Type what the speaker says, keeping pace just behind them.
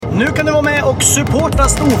Nu kan du vara med och supporta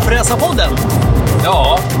Storfräsarpodden.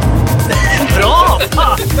 Ja. Bra!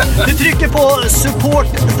 Du trycker på support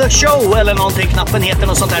the show eller någonting, knappen heter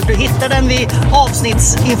något sånt där. Du hittar den vid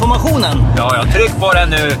avsnittsinformationen. Ja, jag tryck på den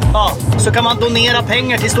nu. Ja, så kan man donera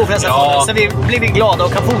pengar till Storfräsarpodden, Ja. så blir vi glada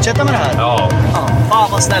och kan fortsätta med det här. Ja.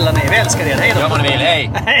 Fan vad snälla ni är, vi älskar er. Hej då. Gör vad ni vill,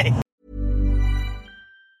 hej. Hej!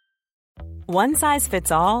 One size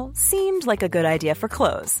fits all seemed like a good idea for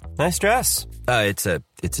clothes. Nice dress. It's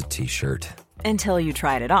a t-shirt. Until you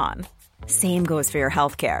tried it on. Same goes for your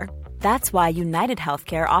healthcare. That's why United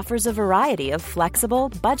Healthcare offers a variety of flexible,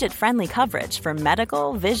 budget-friendly coverage for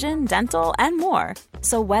medical, vision, dental, and more.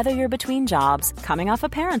 So whether you're between jobs, coming off a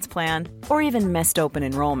parent's plan, or even missed open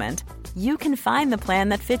enrollment, you can find the plan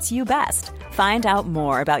that fits you best. Find out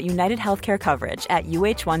more about United Healthcare coverage at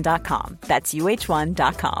uh1.com. That's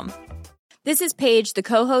uh1.com. This is Paige, the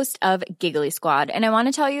co-host of Giggly Squad, and I want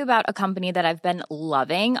to tell you about a company that I've been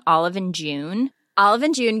loving, Olive & June.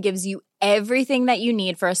 Olive & June gives you everything that you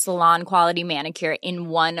need for a salon-quality manicure in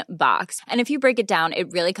one box. And if you break it down,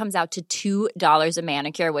 it really comes out to $2 a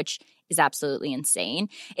manicure, which is absolutely insane.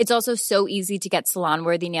 It's also so easy to get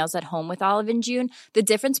salon-worthy nails at home with Olive & June. The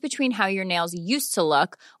difference between how your nails used to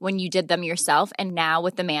look when you did them yourself and now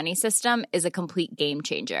with the Mani system is a complete game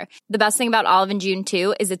changer. The best thing about Olive & June,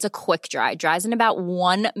 too, is it's a quick dry. Dries in about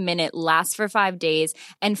 1 minute, lasts for 5 days,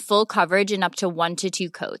 and full coverage in up to 1 to 2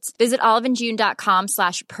 coats. Visit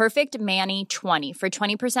oliveandjune.com/perfectmani20 for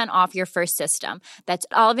 20% off your first system. That's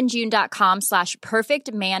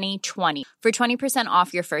oliveandjune.com/perfectmani20 for 20%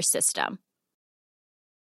 off your first system.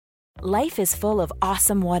 Life is full of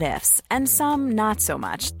awesome what-ifs, and some not so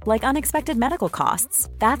much, like unexpected medical costs.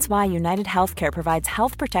 That's why United Healthcare provides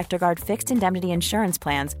Health Protector Guard fixed indemnity insurance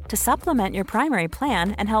plans to supplement your primary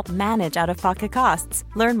plan and help manage out-of-pocket costs.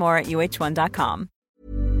 Learn more at uh1.com.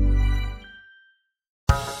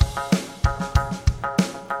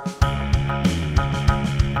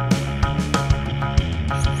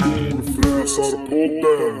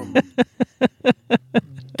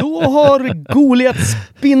 Då har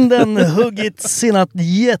Goliatspindeln huggit sina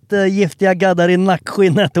jättegiftiga gaddar i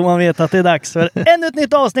nackskinnet och man vet att det är dags för ännu ett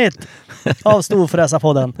nytt avsnitt av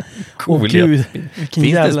Storfräsarpodden.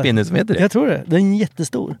 Finns det spindel som heter det? Jag tror det. Den är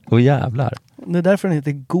jättestor. Åh jävlar. Det är därför den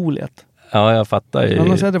heter Goliat. Ja, jag fattar ju.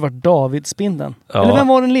 Annars hade det varit Davidspindeln. Ja. Eller vem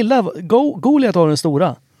var den lilla? Goliat var den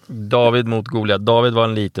stora. David mot Goliat. David var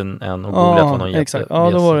en liten en och Goliat var någon exakt.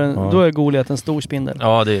 Ja, då är Goliat en stor spindel.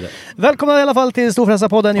 Ja, det är det. Välkomna i alla fall till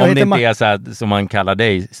Storfräsarpodden. Om det inte är så här som man kallar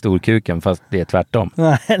dig, storkuken, fast det är tvärtom.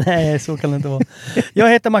 Nej, så kan det inte vara. Jag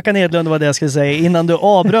heter Mackan Edlund, var det jag skulle säga innan du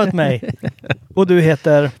avbröt mig. Och du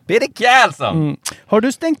heter Peter Kjellson. Har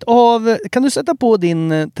du stängt av, kan du sätta på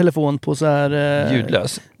din telefon på så här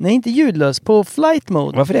ljudlös? Nej, inte ljudlös, på flight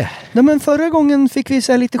mode. Varför det? Nej, men förra gången fick vi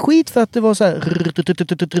så här lite skit för att det var så här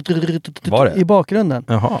i bakgrunden.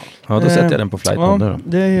 Jaha, ja, då sätter jag den på flight mode då.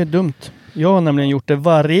 Det är ju dumt. Jag har nämligen gjort det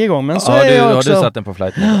varje gång, men så ja, är jag också. Har du satt den på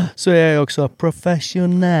flight mode? Så är jag också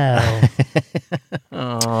professionell.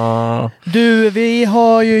 Du, vi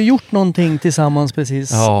har ju gjort någonting tillsammans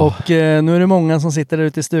precis. Och nu är det många som sitter där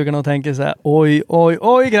ute i stugan och tänker så här: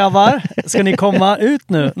 oj grabbar, ska ni komma ut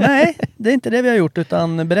nu? Nej, det är inte det vi har gjort,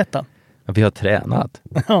 utan berätta. Vi har tränat.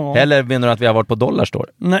 Ja. Eller menar du att vi har varit på Dollarstore?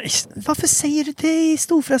 Nej, varför säger du det i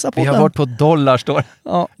Storfräsarpodden? Vi har varit på Dollarstore.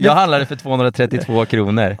 Ja. Jag handlade för 232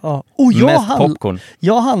 kronor. Ja. Och mest popcorn.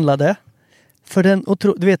 Jag handlade för den, och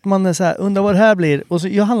du vet, man är så här, undrar vad det här blir. Och så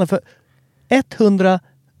jag handlade för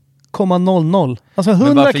 100,00. Alltså 100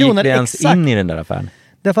 Men varför kronor gick vi ens exakt in i den där affären?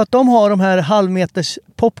 Därför att de har de här halvmeters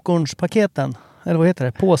popcornspaketen. Eller vad heter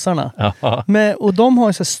det? Påsarna. Och de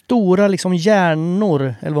har så stora liksom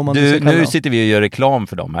hjärnor. Eller vad man ska kalla nu dem. sitter vi och gör reklam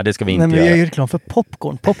för dem här. Det ska vi inte göra. göra. Jag gör reklam för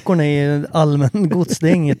popcorn. Popcorn är ju allmän gods. Det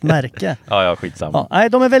är inget märke. Ja, skitsamma. Ja, nej,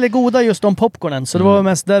 de är väldigt goda just de popcornen. Så det var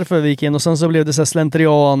mest därför vi gick in. Och sen så blev det så här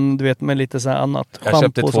slentrian, du vet, med lite så här annat. Jag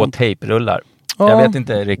köpte 2 tejprullar. Ja. Jag vet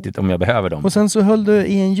inte riktigt om jag behöver dem. Och sen så höll du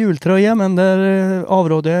i en jultröja, men där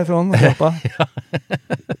avrådde jag ifrån att köpa.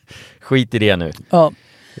 Skit i det nu. Ja.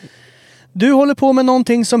 Du håller på med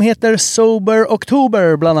någonting som heter Sober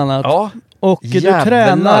October bland annat. Ja. Och du Jävlar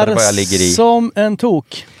tränar vad jag ligger i. som en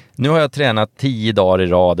tok. Nu har jag tränat 10 dagar i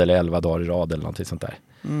rad eller 11 dagar i rad eller någonting sånt där.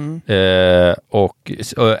 Och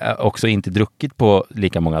också inte druckit på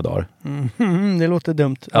lika många dagar. Det låter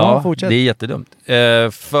dumt. Ja, fortsätt. det är jättedumt.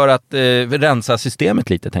 För att rensa systemet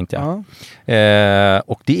lite, tänkte jag.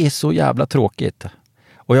 Och det är så jävla tråkigt.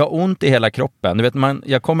 Och jag har ont i hela kroppen. Du vet,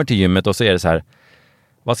 jag kommer till gymmet och så är det så här: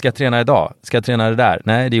 vad ska jag träna idag? Ska jag träna det där?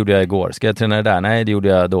 Nej, det gjorde jag igår. Ska jag träna det där? Nej, det gjorde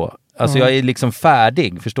jag då. Alltså jag är liksom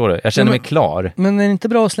färdig, förstår du? Jag känner mig klar. Men är det inte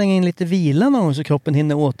bra att slänga in lite vila någon gång så kroppen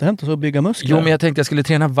hinner återhämta sig och bygga muskler? Jo, men jag tänkte jag skulle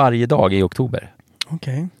träna varje dag i oktober.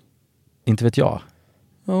 Okej. Inte vet jag.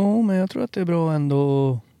 Ja, men jag tror att det är bra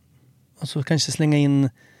ändå. Alltså kanske slänga in...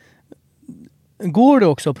 Går du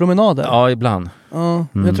också promenader? Ja, ibland. Ja,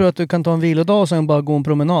 jag tror att du kan ta en vilodag och sen bara gå en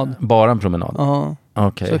promenad. Bara en promenad? Ja.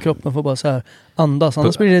 Okay. Så kroppen får bara så här andas.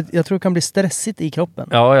 Annars blir det, jag tror det kan bli stressigt i kroppen.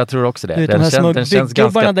 Ja, jag tror också det. Du vet, de här små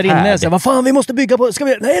bygggubbarna där inne. Så här, vad fan, vi måste bygga på... Ska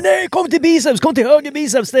vi... Nej, kom till biceps, kom till höger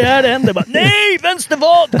biceps. Det här det händer. Bara, nej, vänster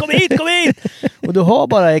vad? Kom hit! Och du har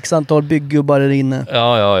bara x antal bygggubbar där inne.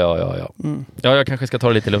 Ja. Ja, jag kanske ska ta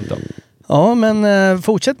det lite lugnt då. Ja, men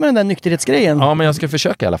fortsätt med den där nykterhetsgrejen. Ja, men jag ska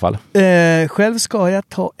försöka i alla fall. Själv ska jag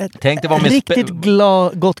ta ett riktigt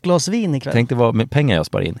gott glas vin ikväll. Tänk dig vad pengar jag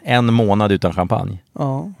sparar in. 1 månad utan champagne.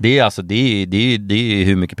 Ja. Det är alltså, det är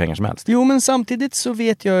hur mycket pengar som helst. Jo, men samtidigt så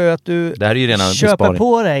vet jag ju att du det här är ju redan köper besparing.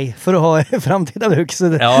 På dig för att ha framtida bruk.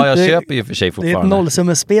 Så ja, jag köper ju för sig fortfarande. Det är ett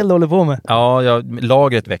nollsummespel du håller på med. Ja,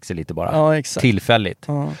 lagret växer lite bara. Ja, exakt. Tillfälligt.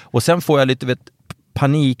 Ja. Och sen får jag lite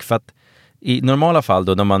panik för att i normala fall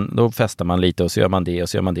då festar man lite och så gör man det och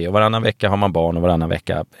så gör man det. Och varannan vecka har man barn och varannan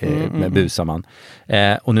vecka busar man.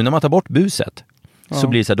 Och nu när man tar bort buset så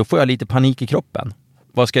blir det så här, då får jag lite panik i kroppen.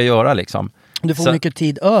 Vad ska jag göra liksom? Du får mycket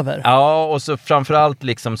tid över. Ja, och så framförallt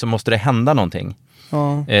liksom så måste det hända någonting.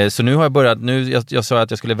 Ja. Så nu har jag börjat, jag sa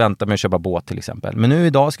att jag skulle vänta med att köpa båt till exempel. Men nu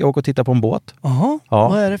idag ska jag åka och titta på en båt. Jaha,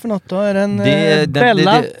 vad är det för något då? Är det en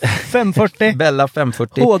Bella 540? Bella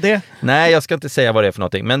 540. HD? Nej, jag ska inte säga vad det är för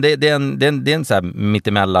någonting. Men det är en så här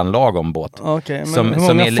mittemellan lagom båt. Okay, som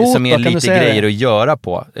är lite grejer att göra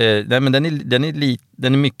på. Nej, men den är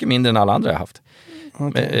mycket mindre än alla andra jag har haft.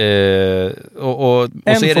 Okay. Och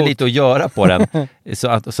så är det lite att göra på den. Så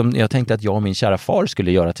att, som jag tänkte att jag och min kära far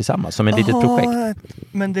skulle göra tillsammans som ett litet projekt.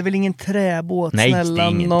 Men det är väl ingen träbåt? Nej, snälla, det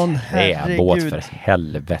är ingen någon träbåt för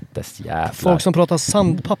helvetes jävlar. Folk som pratar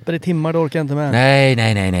sandpapper i timmar, det orkar jag inte med.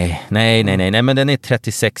 Nej, men den är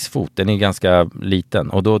 36 fot. Den är ganska liten.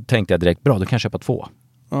 Och då tänkte jag direkt, bra, då kan jag köpa 2.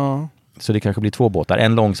 Ja. Så det kanske blir 2 båtar.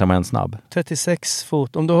 En långsam och en snabb. 36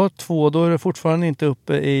 fot. Om du har 2, då är det fortfarande inte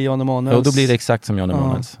uppe i Jan Emanuels. Ja, då blir det exakt som Jan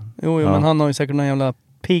Emanuels. Jo, men han har ju säkert någon jävla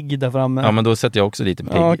pigg där framme. Ja, men då sätter jag också lite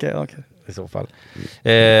pigg. Ja, okej. I så fall.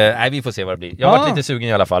 Nej, vi får se vad det blir. Jag har varit lite sugen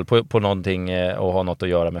i alla fall på någonting och ha något att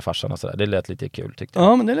göra med farsan och sådär. Det lät lite kul tyckte jag.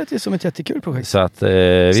 Ja, men det lät ju som ett jättekul projekt. Så att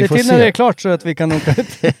vi får se. När det är klart så att vi kan åka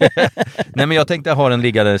ut. Nej, men jag tänkte ha den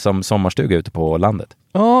liggande som sommarstuga ute på landet.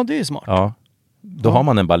 Ja, det är ju smart. Ja. Då har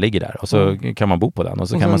man den bara ligger där och så kan man bo på den och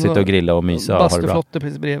så kan man sitta och grilla och mysa och ha det bra. Bastuflotte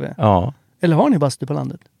precis bredvid. Ja. Eller har ni bastu på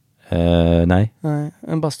landet? Nej. Nej,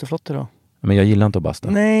 en bastuflotte då? Men jag gillar inte att basta.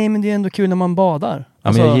 Nej, men det är ändå kul när man badar.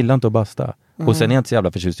 Ja, men jag gillar inte att basta. Och sen är jag inte så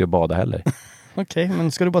jävla förtjust i att bada heller. Okej,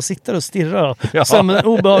 men ska du bara sitta och stirra då? Ja. Som en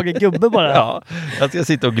obehaglig gubbe bara. Ja, jag ska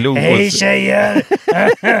sitta och glo. Hej tjejer!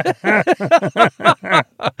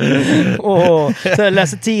 Så jag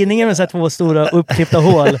läser tidningen med så här 2 stora uppklippta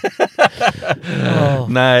hål.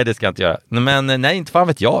 Nej, det ska jag inte göra. Men nej, inte fan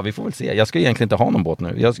vet jag. Vi får väl se. Jag ska egentligen inte ha någon båt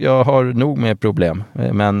nu. Jag har nog med problem.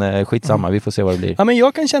 Men skitsamma, vi får se vad det blir. Ja, men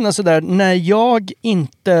jag kan känna sådär, när jag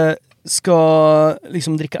inte ska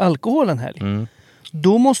liksom dricka alkohol en helg.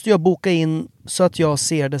 Då måste jag boka in så att jag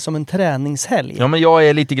ser det som en träningshelg. Ja, men jag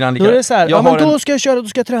är lite grann lika. Då är det så här, då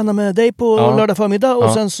ska jag träna med dig på lördag förmiddag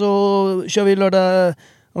och sen så kör vi lördag,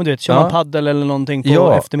 om du vet, kör man paddel eller någonting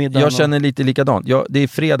på eftermiddagen. Jag känner lite likadant. Det är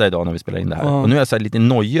fredag idag när vi spelar in det här. Och nu är jag så här lite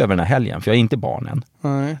nojig över den här helgen, för jag är inte barn än.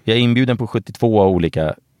 Nej. Jag är inbjuden på 72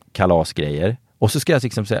 olika kalasgrejer. Och så ska jag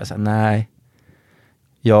liksom säga så här, nej,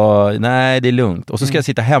 det är lugnt. Och så ska jag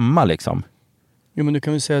sitta hemma liksom. Jo, men du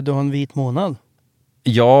kan väl säga att du har en vit månad.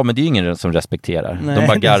 Ja, men det är ju ingen som respekterar. Nej, de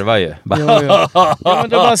bara garvar ju. Ja, men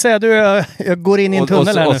du bara säger att jag går in i en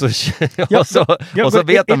tunnel här nu. Och så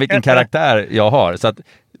vet de vilken karaktär jag har. Så att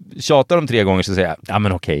tjatar de 3 gånger så säger jag, ja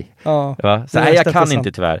men okej. Ja, så nej, jag kan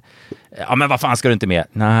inte tyvärr. Ja, men vad fan ska du inte med?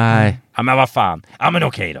 Nej, ja men vad fan. Ja men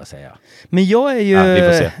okej då, säger jag. Men jag är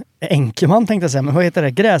ju enkeman tänkte jag säga, men vad heter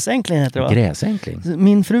det? Gräsänkling heter det, va? Gräsänkling?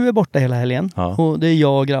 Min fru är borta hela helgen och det är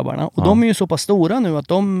jag och grabbarna. Och de är ju så pass stora nu att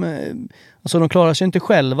de klarar sig inte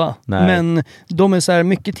själva. Nej. Men de är så här,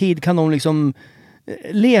 mycket tid kan de liksom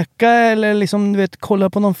leka eller liksom, du vet, kolla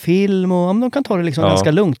på någon film och de kan ta det liksom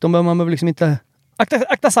ganska lugnt. Man behöver liksom inte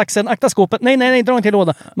akta saxen, akta skåpet. Nej, dra inte till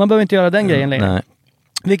låda. Man behöver inte göra den grejen längre. Nej.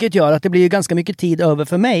 Vilket gör att det blir ganska mycket tid över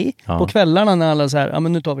för mig på kvällarna när alla så här,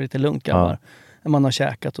 men nu tar vi lite lugnt grabbar. När man har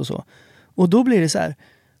käkat och så. Och då blir det så här,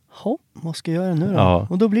 vad ska jag göra nu då? Ja.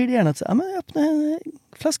 Och då blir det gärna att jag öppnar en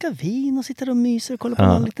flaska vin och sitter och myser och kollar på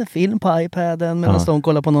någon liten film på iPaden medan de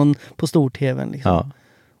kollar på någon på stor-tvn liksom. Ja.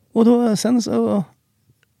 Och då sen så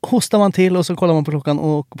hostar man till och så kollar man på klockan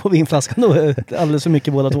och på vinflaskan då är det alldeles för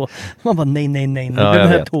mycket båda två. Man bara nej, den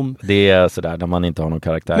är tom. Det är sådär när man inte har någon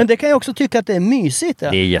karaktär. Men det kan jag också tycka att det är mysigt.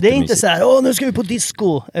 Ja. Det är inte så här, nu ska vi på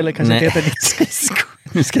disco. Eller kanske inte heter disco.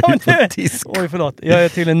 Nu ska vi på disco. Oj, förlåt. Jag är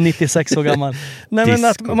tydligen 96 år gammal. Nej, men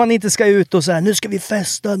att man inte ska ut och så här, nu ska vi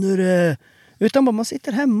festa, nu är det... Utan bara man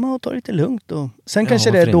sitter hemma och tar lite lugnt. Och... Sen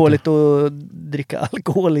kanske det är dåligt att dricka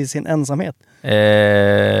alkohol i sin ensamhet.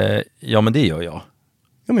 Ja, men det gör jag.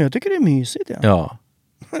 Ja, men jag tycker det är mysigt. Ja.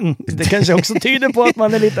 Det kanske också tyder på att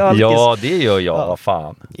man är lite alkis. Ja, det gör jag. Vad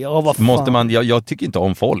fan. Ja, vad fan. Måste man, jag tycker inte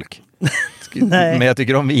om folk. Nej. Men jag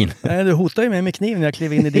tycker om vin. Nej, du hotar ju mig med kniven när jag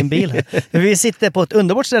kliver in i din bil här. Vi sitter på ett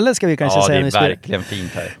underbart ställe ska vi kanske säga. Ja, det är verkligen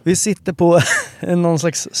fint här. Vi sitter på någon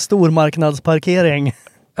slags stormarknadsparkering.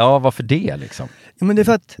 Ja, varför det liksom? Ja, men det är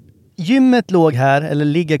för att gymmet låg här, eller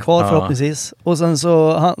ligger kvar förhoppningsvis. Och sen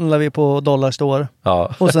så handlar vi på Dollarstore.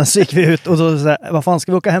 Ja. Och sen så gick vi ut och så här, vad fan,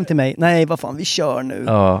 ska vi åka hem till mig? Nej, vad fan, vi kör nu.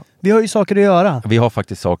 Ja. Vi har ju saker att göra. Vi har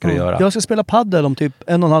faktiskt saker att göra. Jag ska spela paddel om typ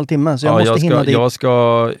 1,5 timme, så jag måste hinna dit. Jag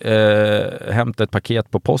ska hämta ett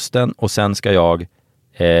paket på posten och sen ska jag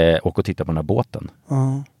åka och titta på den här båten.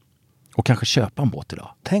 Och kanske köpa en båt idag.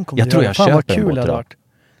 Tänk om jag tror jag köper en båt idag.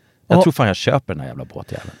 Jag tror fan jag köper den här jävla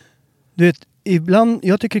båtjäveln. Du vet, ibland,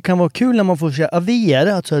 jag tycker det kan vara kul när man får köra avier,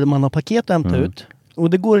 alltså man har paket att hämta ut. Och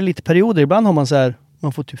det går i lite perioder. Ibland har man så här,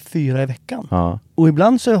 man får typ 4 i veckan. Ja. Och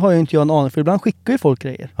ibland så har jag inte en aning, för ibland skickar ju folk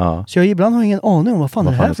grejer. Ja. Så jag ibland har ingen aning om vad fan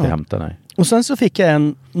är det här ska hämta. Nej. Och sen så fick jag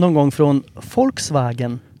en någon gång från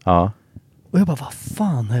Volkswagen. Ja. Och jag bara, vad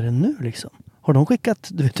fan är det nu liksom? Har de skickat,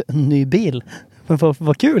 du vet, en ny bil? Men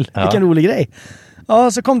vad kul, vilken rolig grej.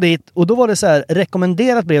 Ja, så kom dit och då var det så här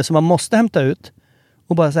rekommenderat brev som man måste hämta ut.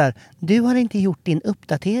 Och bara så här, du har inte gjort din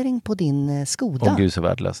uppdatering på din Skoda. Åh gud, så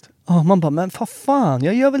värdelöst. Ja, man bara, men vad fan,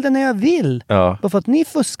 jag gör väl det när jag vill. Ja. Bara för att ni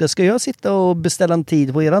fuskar, ska jag sitta och beställa en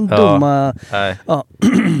tid på eran dumma... Nej. Ja.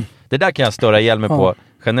 Det där kan jag störa ihjäl mig på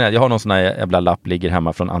generellt. Jag har någon sån här jävla lapp ligger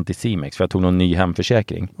hemma från Anticimex för jag tog någon ny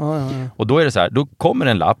hemförsäkring. Och då är det så här, då kommer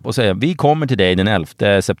en lapp och säger, vi kommer till dig den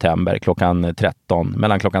 11 september klockan 13,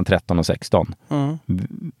 mellan klockan 13 och 16.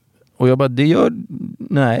 Och jag bara,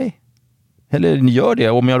 nej. Eller ni gör det,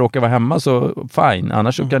 om jag råkar vara hemma så fine,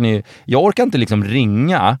 annars så kan ni... Jag orkar inte liksom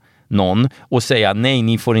ringa någon och säga nej,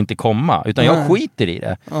 ni får inte komma, utan jag skiter i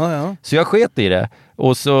det. Så jag sket i det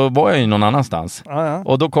och så var jag ju någon annanstans.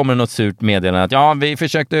 Och då kommer något surt meddelande att vi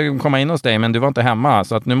försökte komma in hos dig men du var inte hemma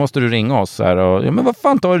så att nu måste du ringa oss här. Och, men vad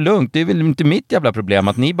fan, ta det lugnt, det är väl inte mitt jävla problem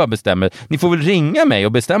att ni bara bestämmer. Ni får väl ringa mig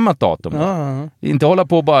och bestämma ett datum. Inte hålla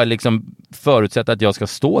på och bara liksom förutsätta att jag ska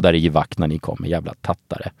stå där i vakt när ni kommer, jävla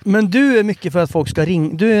tattare. Men du är mycket för att folk ska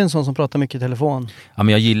ringa. Du är en sån som pratar mycket i telefon. Ja,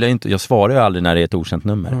 men jag gillar inte, jag svarar ju aldrig när det är ett okänt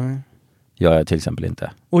nummer. Gör jag till exempel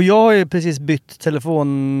inte. Och jag har ju precis bytt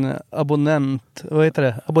telefonabonnent, vad heter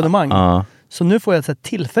det? Abonnemang. Så nu får jag ett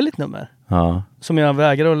tillfälligt nummer. Som jag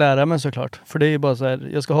vägrar att lära mig såklart. För det är ju bara så här,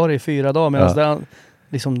 jag ska ha det i 4 dagar medan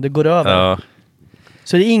det går över.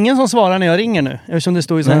 Så det är ingen som svarar när jag ringer nu. Eftersom det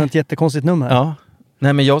står ju ett jättekonstigt nummer. Ja.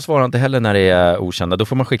 Nej, men jag svarar inte heller när det är okända. Då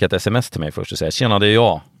får man skicka ett sms till mig först och säga, tjena, det är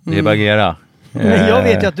jag. Det är Bagheera. Men jag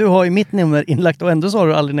vet ju att du har ju mitt nummer inlagt och ändå svarar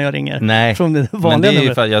du aldrig när jag ringer. Nej, från det vanliga men det är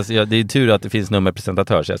numret. För det är tur att det finns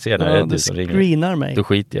nummerpresentatör så jag ser när det är du som ringer. Screenar mig. Då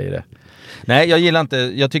skiter jag i det. Nej, jag gillar inte,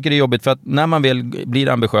 jag tycker det är jobbigt för att när man väl blir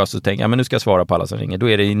ambitiös så tänker jag, men nu ska jag svara på alla som ringer. Då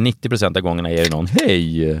är det 90% av gångerna är det någon,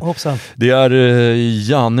 hej! Hoppsan. Det är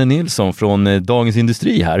Janne Nilsson från Dagens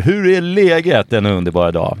Industri här. Hur är läget denna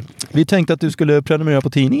underbara dag? Vi tänkte att du skulle prenumerera på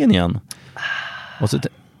tidningen igen. Och så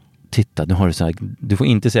titta, nu har du så här, du får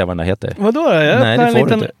inte säga vad den här heter. Vadå då? Jag Nej, öppnar en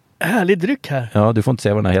liten härlig dryck här. Ja, du får inte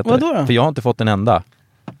säga vad den här heter. Vadå då? För jag har inte fått en enda.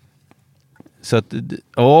 Så att, Du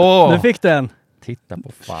fick den. Titta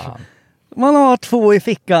på fan. Man har 2 i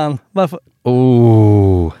fickan. Varför?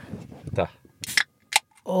 Titta.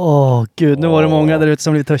 Gud, nu var det många där ute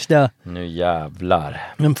som blev törstiga. Nu jävlar.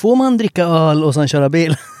 Men får man dricka öl och sen köra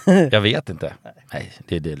bil? Jag vet inte. Nej,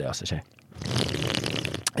 det löser sig.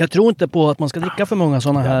 Jag tror inte på att man ska dricka för många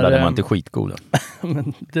sådana här... Jävlar, det var inte skitgoda.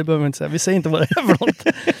 Men det behöver man inte säga. Vi säger inte vad det är för något.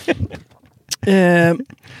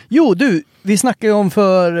 Jo, du. Vi snackade ju om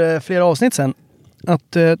för flera avsnitt sen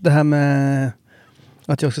att det här med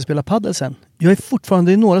att jag ska spela paddel sen. Jag är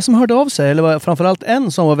fortfarande några som hörde av sig. Eller framförallt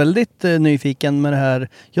en som var väldigt nyfiken med det här.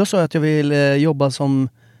 Jag sa att jag vill jobba som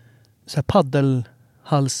så här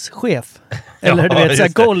paddelhalschef. Eller du vet, så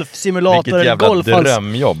här golfsimulator. Vilket jävla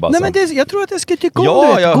drömjobb alltså. Nej, men jag tror att jag skulle tycka om det.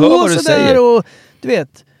 Ja, jag hör vad du säger. Och, du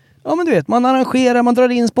vet, Ja, men du vet, man arrangerar, man drar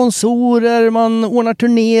in sponsorer, man ordnar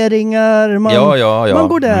turneringar, man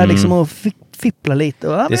går där liksom och fipplar lite.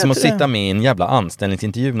 Och, det är som att sitta med i en jävla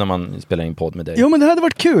anställningsintervju när man spelar in podd med dig. Jo, men det hade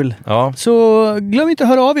varit kul. Ja. Så glöm inte att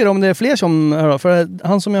höra av er om det är fler som hör av. För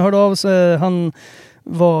han som jag hörde av sig, han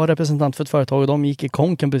var representant för ett företag och de gick i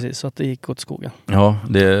konken precis, så att det gick åt skogen. Ja,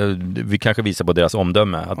 vi kanske visar på deras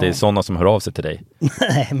omdöme att det är sådana som hör av sig till dig.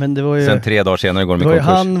 Nej, men det var ju... Sen 3 dagar senare går de i konkurs.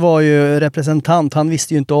 Han var ju representant, han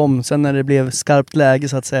visste ju inte om. Sen när det blev skarpt läge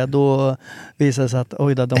så att säga, då visade det sig att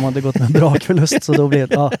oj då, de hade gått med en bra förlust, så då blev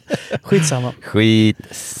det, skitsamma. Vi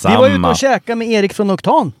var ute och käkade med Erik från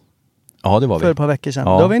Oktan. Ja, det var vi. För ett par veckor sedan.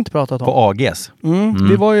 Det har vi inte pratat om. På AGs.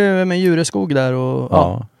 Vi var ju med Djureskog där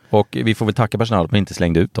och... Och vi får väl tacka personalen att de inte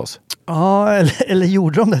slängde ut oss. Ja, eller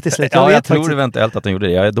gjorde de det till slut? Jag tror eventuellt att de gjorde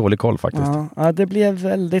det. Jag är dålig koll faktiskt. Ja, det blev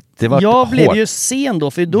väldigt... Jag blev ju sen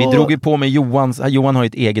då, för då... Vi drog ju på med Johan har ju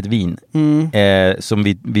ett eget vin.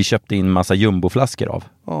 Som vi köpte in massa jumboflaskor av.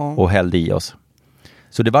 Och hällde i oss.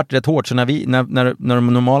 Så det var rätt hårt. Så när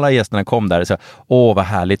de normala gästerna kom där så vad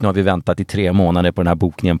härligt, nu har vi väntat i 3 månader på den här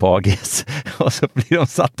bokningen på AGS. Och så blir de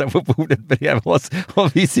satta på bordet bredvid oss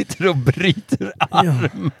och vi sitter och bryter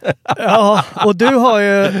arm. Ja, och du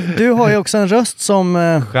har ju också en röst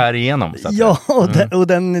som... skär igenom. Så att och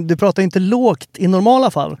du pratar inte lågt i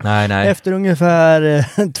normala fall. Nej. Efter ungefär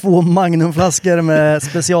 2 magnumflaskor med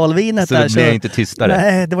specialvinet så där. Så blev jag inte tystare.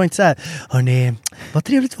 Nej, det var inte så här, hörni, vad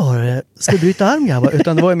trevligt var det. Ska du bryta arm, grabbar?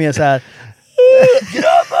 Utan det var ju mer så här...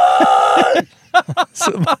 Grabbar!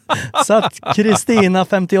 Så satt Kristina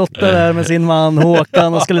 58 där med sin man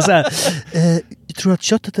Håkan och skulle säga jag tror att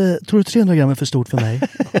köttet är 300 gram är för stort för mig.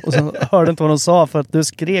 Och så hörde inte vad de sa för att du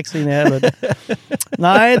skrek så in i helvete.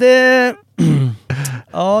 Nej, det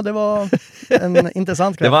var en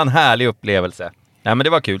intressant kväll. Det var en härlig upplevelse. Nej, men det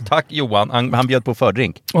var kul. Tack Johan. Han bjöd på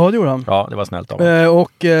fördrink. Ja, det gjorde han. Ja, det var snällt av honom.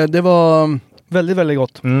 Och det var väldigt, väldigt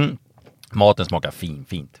gott. Maten smakar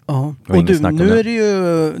fint. Ja. Och du,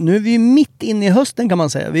 nu är vi mitt inne i hösten kan man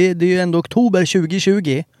säga. Det är ju ändå oktober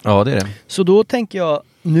 2020. Ja, det är det. Så då tänker jag,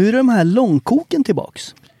 nu är de här långkoken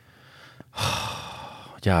tillbaks.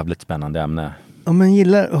 Jävligt spännande ämne. Ja,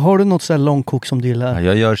 men har du något så här långkok som du gillar? Ja,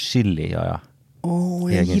 jag gör chili, ja.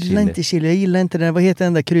 Jag gillar inte chili. Jag gillar inte den. Vad heter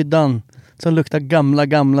den där kryddan som luktar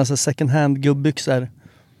gamla så second hand gubbbyxor?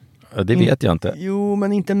 Ja, det vet jag inte. Jo,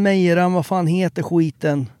 men inte Meiran. Vad fan heter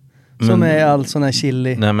skiten? Som är all sån här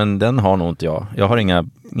chili. Nej, men den har nog inte jag. Jag har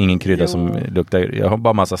ingen krydda som luktar. Jag har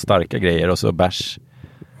bara massa starka grejer och så bärs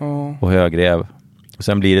och högrev. Och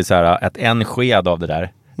sen blir det så här att en sked av det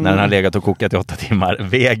där, när den har legat och kokat i 8 timmar,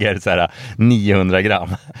 väger så här 900 gram.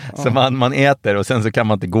 Så man äter och sen så kan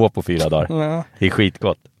man inte gå på 4 dagar. Ja. Det är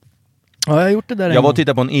skitgott. Ja, jag har gjort det där. Jag var och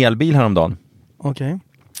tittade på en elbil häromdagen. Okej.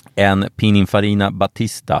 En Pininfarina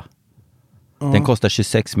Battista. Den kostar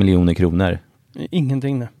 26 miljoner kronor.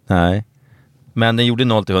 Ingenting det. Nej. Men den gjorde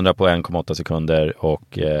 0-100 på 1,8 sekunder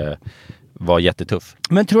och var jättetuff.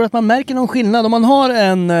 Men tror du att man märker någon skillnad om man har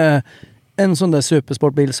en sån där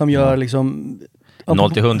supersportbil som gör liksom...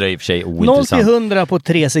 0-100 är i och för sig ointressant. 0-100 på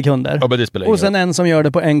 3 sekunder. Ja, men det spelar och sen en som gör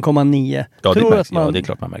det på 1,9. Ja, det är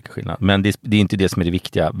klart man märker skillnad. Men det är inte det som är det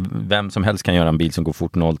viktiga. Vem som helst kan göra en bil som går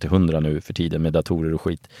fort 0-100 nu för tiden med datorer och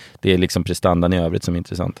skit. Det är liksom prestandan i övrigt som är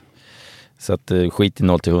intressant. Så att skit i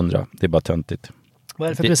 0-100, det är bara töntigt. Vad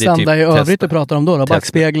är det för prestanda i övrigt du pratar om då?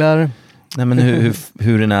 Backspeglar? Nej, men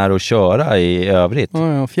hur den är att köra i övrigt.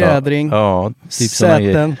 Ja, fjädring. Ja, typ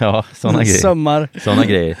säten. Ja, sådana grejer. Sömmar. Sådana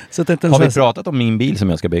grejer. Har vi pratat om min bil som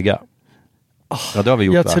jag ska bygga? Ja, det har vi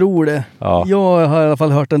gjort. Jag tror det. Ja. Jag har i alla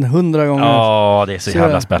fall hört den 100 gånger. Ja, det är så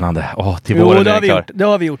jävla spännande. Till våren är det klart. Det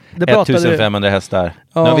har vi gjort. 1500 hästar.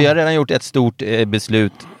 Ja. Vi har redan gjort ett stort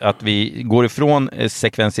beslut att vi går ifrån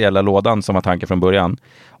sekventiella lådan som var tanken från början.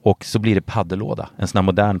 Och så blir det paddellåda. En sån här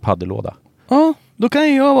modern paddellåda. Ja, då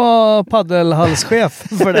kan jag vara paddelhalschef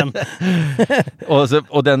för den.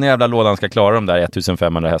 och den jävla lådan ska klara de där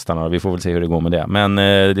 1500 hästarna. Vi får väl se hur det går med det. Men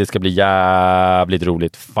det ska bli jävligt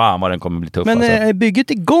roligt. Fan vad den kommer bli tuff. Men är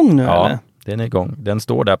bygget igång nu eller? Den är igång. Den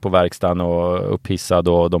står där på verkstaden och upphissad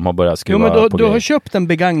och de har börjat skruva på grejer. Du har köpt en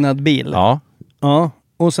begagnad bil? Ja. Ja.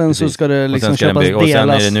 Och sen så ska det liksom köpas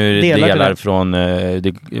delar. Och sen är det delar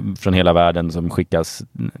från hela världen som skickas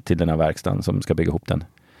till den här verkstaden som ska bygga ihop den.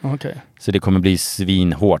 Okay. Så det kommer bli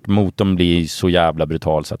svinhårt. Motorn blir så jävla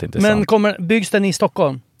brutal så att det inte är sant. Byggs den i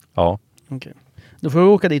Stockholm? Ja. Okay. Då får du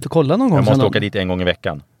åka dit och kolla någon gång. Jag måste åka dit en gång i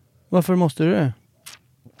veckan. Varför måste du det?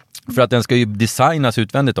 För att den ska ju designas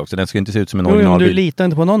utvändigt också. Den ska inte se ut som en originalbil. Du litar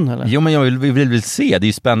inte på någon heller? Jo, men jag vill se. Det är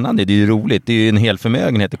ju spännande. Det är ju roligt. Det är ju en hel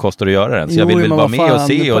förmögenhet det kostar att göra den. Så jag vill väl vara med och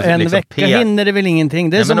se. Och en liksom vecka hinner det väl ingenting.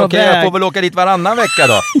 Det är som men okej, jag får väl åka dit varannan vecka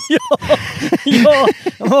då. ja,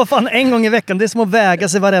 vad fan, en gång i veckan. Det är som att väga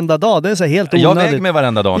sig varenda dag. Det är så helt onödigt. Jag väger mig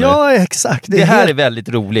varenda dag nu. Ja, exakt. Det här är väldigt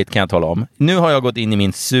roligt, kan jag tala om. Nu har jag gått in i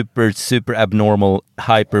min super abnormal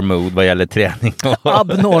hyper mode vad gäller träning.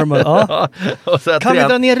 Abnormal, ja. Och så kan vi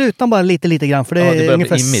dra ner rutan bara lite grann? För det är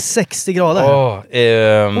ungefär 60 grader.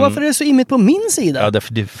 Och varför är det så immigt på min sida? Ja,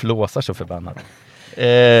 därför det flåsar så förbannat.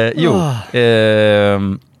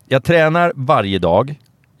 Jag tränar varje dag.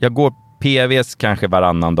 Jag går PVs kanske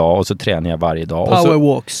varannan dag och så tränar jag varje dag.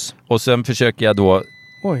 Powerwalks. Och sen försöker jag då...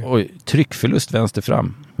 Oj, tryckförlust vänster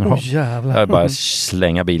fram. Jävlar. Jag bara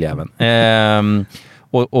slänga biljäveln.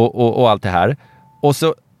 Och allt det här. Och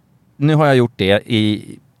så, nu har jag gjort det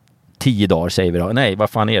i 10 dagar säger vi då. Nej, vad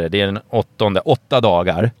fan är det? Det är den 8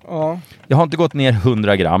 dagar. Ja. Jag har inte gått ner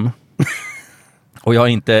 100 gram. Och jag har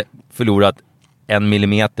inte förlorat 1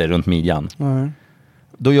 millimeter runt midjan.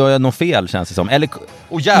 Då gör jag något fel, känns det som. Eller,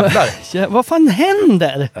 jävlar! Vad fan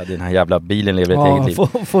händer? Ja, den här jävla bilen lever ett eget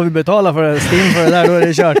liv. Får vi betala för Steam för det där, då är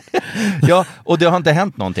det kört. Ja, och det har inte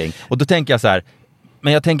hänt någonting. Och då tänker jag så här,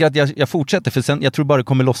 men jag tänker att jag fortsätter, för sen, jag tror bara det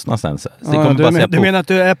kommer lossna sen. Så det kommer du menar att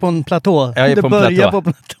du är på en platå? Jag är på en platå.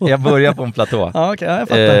 På Jag börjar på en platå. Ja, okej, jag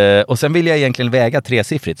fattar. Och sen vill jag egentligen väga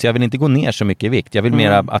 3-siffrigt, så jag vill inte gå ner så mycket i vikt. Jag vill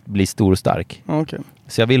mer att bli stor och stark. Okay.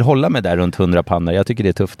 Så jag vill hålla mig där runt 100 pannor. Jag tycker det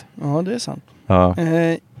är tufft. Ja, det är sant. Ja.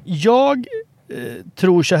 Jag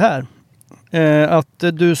tror så här. Att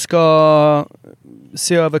du ska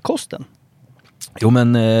se över kosten. Jo,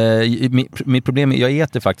 men mitt problem är, jag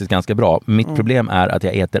äter faktiskt ganska bra. Mitt problem är att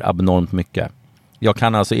jag äter abnormt mycket. Jag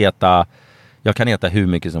kan alltså äta hur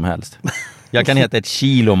mycket som helst. Jag kan äta 1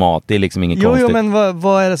 kilo mat, det är liksom inget konstigt. Jo, men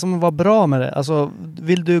vad är det som var bra med det? Alltså,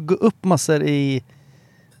 vill du gå upp massor i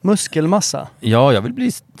muskelmassa? Ja, jag vill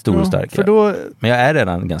bli stor och stark. För då... Men jag är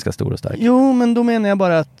redan ganska stor och stark. Jo, men då menar jag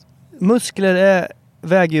bara att muskler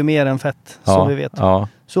väger ju mer än fett, som vi vet. Ja.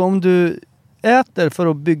 Så om du äter för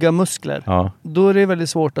att bygga muskler, då är det väldigt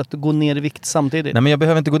svårt att gå ner i vikt samtidigt. Nej, men jag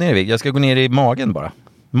behöver inte gå ner i vikt. Jag ska gå ner i magen bara.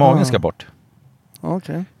 Magen ska bort.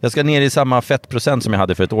 Okay. Jag ska ner i samma fettprocent som jag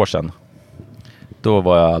hade för ett år sedan. Då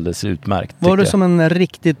var jag alldeles utmärkt. Var du som en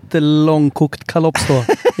riktigt långkokt kalops då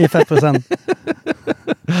i fettprocent?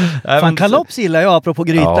 Fan, kalops gillar jag apropå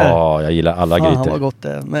grytor. Ja, jag gillar alla grytor. Vad gott det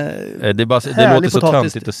är. Det låter så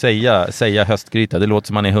töntigt att säga höstgryta. Det låter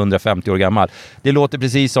som man är 150 år gammal. Det låter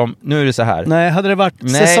precis som, nu är det så här. Nej, hade det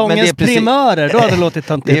varit säsongens primörer, då hade det låtit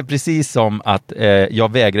töntigt. Det är precis som att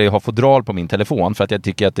jag vägrar ju ha fodral på min telefon för att jag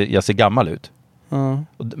tycker att jag ser gammal ut.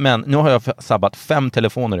 Men nu har jag sabbat 5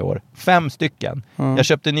 telefoner i år. 5 stycken. Jag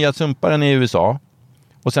köpte nya sumparen i USA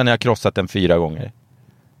och sen har jag krossat den 4 gånger.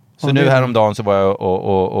 Så nu häromdagen så var jag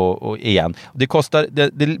och igen.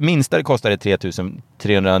 Det minsta det kostade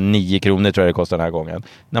 3,309 kronor tror jag det kostar den här gången.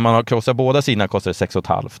 När man har krossat båda sidorna kostar det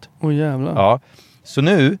 6,5. Åh jävlar. Ja. Så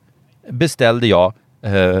nu beställde jag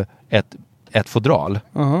ett fodral.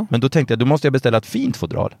 Men då tänkte jag, då måste jag beställa ett fint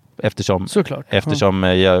fodral. Eftersom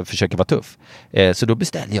jag försöker vara tuff. Så då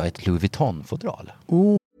beställde jag ett Louis Vuitton-fodral.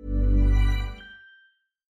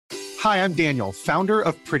 Hi, I'm Daniel, founder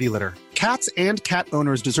of Pretty Litter. Cats and cat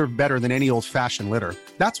owners deserve better than any old-fashioned litter.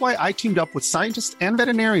 That's why I teamed up with scientists and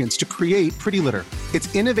veterinarians to create Pretty Litter.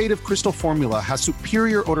 Its innovative crystal formula has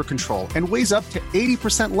superior odor control and weighs up to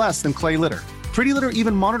 80% less than clay litter. Pretty Litter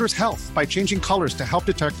even monitors health by changing colors to help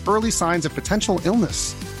detect early signs of potential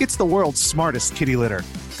illness. It's the world's smartest kitty litter.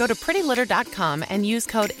 Go to prettylitter.com and use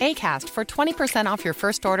code ACAST for 20% off your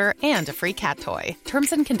first order and a free cat toy.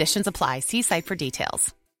 Terms and conditions apply. See site for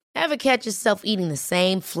details. Ever catch yourself eating the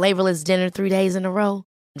same flavorless dinner 3 days in a row?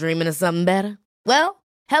 Dreaming of something better? Well,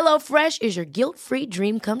 HelloFresh is your guilt-free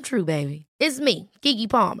dream come true, baby. It's me, Keke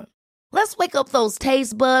Palmer. Let's wake up those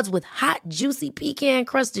taste buds with hot, juicy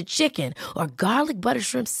pecan-crusted chicken or garlic butter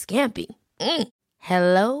shrimp scampi.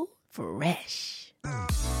 Hello Fresh.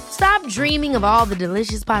 Stop dreaming of all the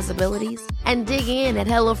delicious possibilities and dig in at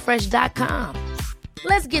HelloFresh.com.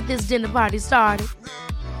 Let's get this dinner party started.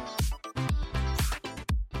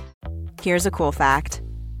 Here's a cool fact.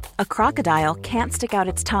 A crocodile can't stick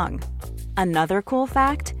out its tongue. Another cool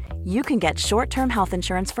fact, you can get short-term health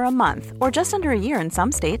insurance for a month or just under a year in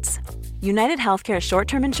some states. United Healthcare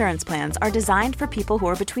short-term insurance plans are designed for people who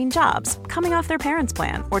are between jobs, coming off their parents'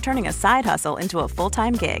 plan, or turning a side hustle into a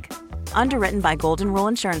full-time gig. Underwritten by Golden Rule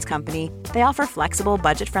Insurance Company, they offer flexible,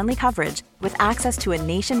 budget-friendly coverage with access to a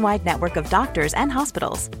nationwide network of doctors and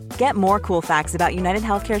hospitals. Get more cool facts about United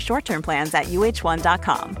Healthcare short-term plans at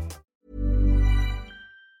uh1.com.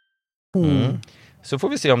 Så får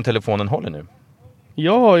vi se om telefonen håller nu.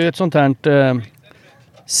 Jag har ju ett sånt här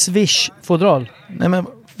Swish-fodral. Nej men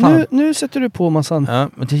fan. Nu sätter du på massan. Ja,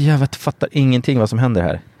 men det jävla fattar ingenting vad som händer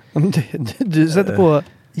här. Du sätter på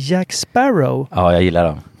Jack Sparrow. Ja, jag gillar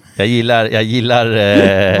dem. Jag gillar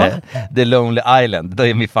The Lonely Island. Det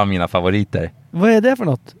är fan mina favoriter. Vad är det för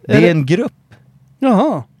något? Det är en grupp.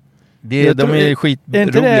 Jaha. De är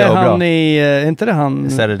skitroliga och bra. Är inte det han...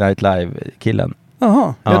 Saturday Night Live-killen.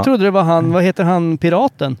 Jaha, Ja. jag trodde det var han. Vad heter han,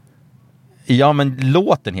 piraten? Ja, men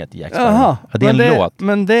låten heter Jack Sparrow. Jaha, Ja, det är en låt.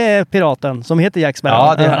 Men det är piraten som heter Jack Sparrow.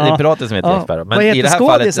 Ja, det är piraten som heter Jack Sparrow. Men vad heter i det här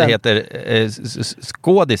skådisen? fallet heter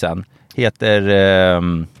skådisen heter...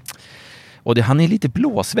 han är lite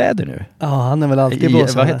blåsväder nu. Ja, han är väl alltid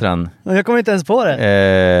blåsväder. Vad heter han? Jag kommer inte ens på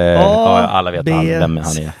det. Alla vet vem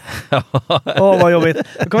han är. Vad jobbigt.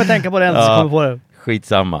 Jag kommer tänka på det än så kommer på det.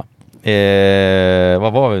 Skitsamma.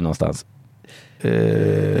 Var var vi någonstans?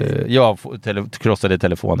 Krossade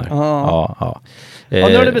telefoner. Ja. Nu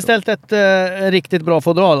har du beställt ett riktigt bra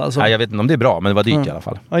fodral alltså. Ja, jag vet inte om det är bra, men det var dyrt i alla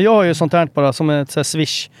fall. Ja, jag har ju sånt här bara som ett så här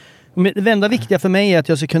Swish. Det enda viktiga för mig är att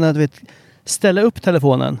jag ska kunna ställa upp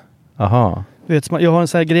telefonen. Aha. Jag har en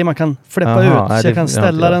sån här grej man kan fläppa ut. Så jag kan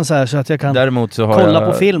ställa den så här så att jag kan Däremot så har kolla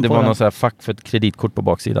på film. Det var någon så här fack för ett kreditkort på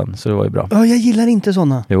baksidan. Så det var ju bra. Ja, jag gillar inte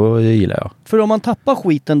såna. Jo, det gillar jag. För om man tappar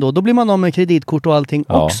skiten då blir man av med kreditkort och allting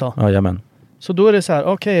också. Ja, jajamän. Så då är det så här,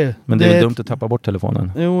 okej. Men det är väl dumt att tappa bort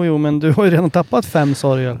telefonen. Jo, men du har ju redan tappat 5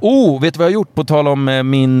 sorger. Vet du vad jag har gjort på tal om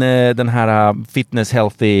den här fitness,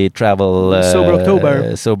 healthy, travel... Sober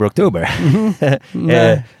October.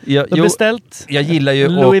 Du har beställt jag gillar ju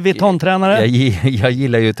Louis Vuitton-tränare. Jag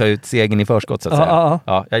gillar ju att ta ut segern i förskott så att säga.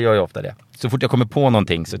 Ja, jag gör ju ofta det. Så fort jag kommer på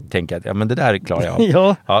någonting så tänker jag att men det där klarar jag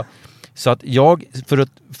av. Ja. Så att jag,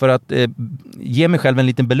 för att ge mig själv en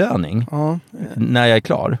liten belöning när jag är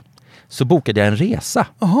klar, så bokade jag en resa.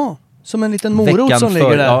 Jaha, som en liten morot som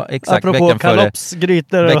ligger där. Ja, exakt. Apropå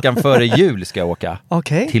kalopsgrytor. Veckan före jul ska jag åka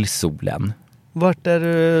till solen. Vart är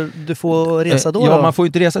du får resa då? Ja, man får ju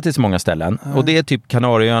inte resa till så många ställen. Och det är typ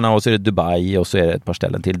Kanarieöarna och så är det Dubai och så är det ett par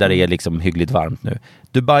ställen till där det är liksom hyggligt varmt nu.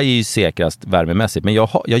 Dubai är ju säkrast värmemässigt, men jag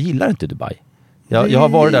gillar inte Dubai. Jag har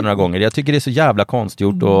varit där några gånger. Jag tycker det är så jävla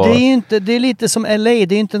konstgjort. Och... Det är lite som LA.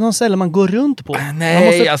 Det är inte någon ställe man går runt på.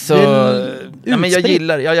 Nej, men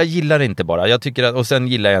jag gillar inte bara. Jag tycker att, och sen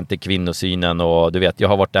gillar jag inte kvinnosynen. Och du vet, jag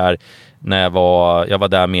har varit där när jag var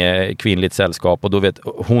där med kvinnligt sällskap. Och då vet,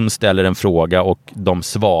 hon ställer en fråga och de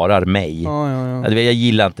svarar mig. Ja. Jag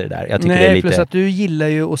gillar inte det där. Jag tycker det är lite... plus att du gillar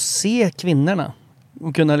ju att se kvinnorna.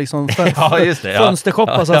 Och kunna liksom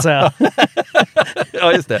fönstershoppa så att säga.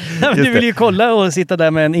 Ja, just det. Du vill ju kolla och sitta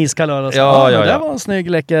där med en iskall öl och så. Det var en snygg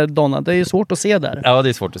läcker donna. Det är ju svårt att se där. Ja, det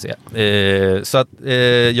är svårt att se. Så att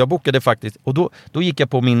jag bokade faktiskt. Och då gick jag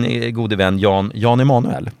på min gode vän Jan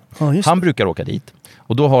Emanuel. Han brukar åka dit.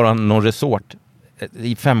 Och då har han någon resort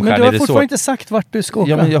i 5-stjärnig resort. Men du har fortfarande inte sagt vart du ska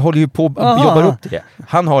åka. Ja, men jag håller ju på att jobba upp till det.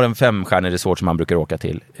 Han har en 5-stjärnig resort som han brukar åka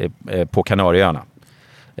till på Kanarieöarna.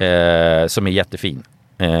 Som är jättefin.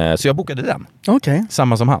 Så jag bokade den. Okej.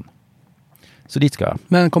 Samma som han. Så dit ska jag.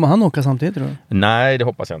 Men kommer han åka samtidigt då? Nej, det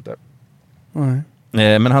hoppas jag inte.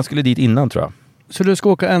 Nej. Men han skulle dit innan, tror jag. Så du ska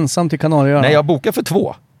åka ensam till Kanarieöarna? Nej, jag bokar för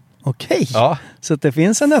 2. Okej. Ja. Så det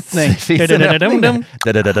finns en öppning. Det finns en öppning.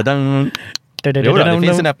 Det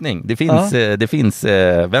finns en öppning. Det finns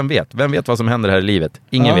vem vet vad som händer här i livet?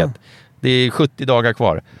 Ingen vet. Det är 70 dagar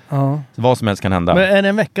kvar. Ja. Vad som helst kan hända. Men är det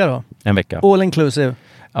en vecka då? En vecka. All inclusive?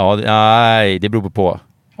 Ja, nej, det beror på.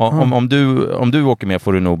 Om du åker med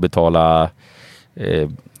får du nog betala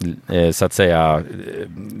så att säga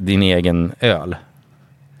din egen öl.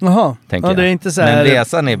 Jaha. Det är inte så här... Men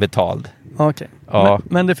resan är betald. Okej. Ja.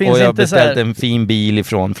 Men det finns och jag har inte så här... beställt en fin bil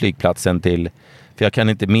ifrån flygplatsen till... För jag kan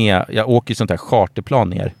inte med... Jag åker ju sånt här charterplan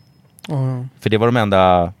ner. För det var de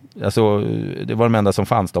enda... Alltså, det var de enda som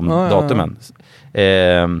fanns, de datumen.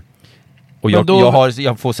 Och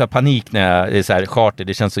jag får så här panik när jag är så här charter.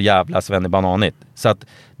 Det känns så jävla svennebananigt. Så att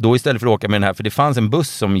då istället för att åka med den här... För det fanns en buss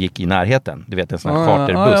som gick i närheten. Du vet, en sån här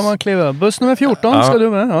charterbuss. Ja, man kliver. Buss nummer 14 ska du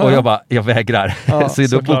med. Ja. Och jag vägrar.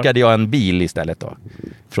 Så då bokade jag en bil istället då.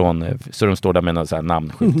 Så de står där med någon så här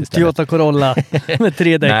namnskylt istället. Toyota Corolla med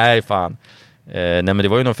 3 däck. Nej, fan. Nej, men det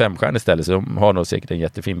var ju någon 5-stjärnig istället. Så de har nog säkert en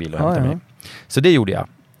jättefin bil att hämta mig. Så det gjorde jag.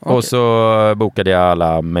 Okay. Och så bokade jag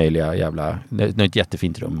alla möjliga jävla... Ett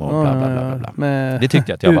jättefint rum och bla bla bla bla. Med det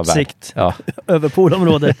tyckte jag att jag var värd. Utsikt över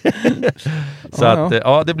poolområdet. Så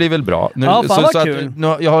att det blir väl bra. Vad kul.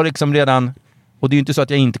 Jag har liksom redan... Och det är ju inte så att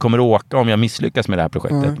jag inte kommer åka om jag misslyckas med det här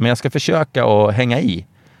projektet. Men jag ska försöka att hänga i.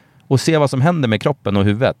 Och se vad som händer med kroppen och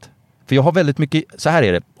huvudet. För jag har väldigt mycket, så här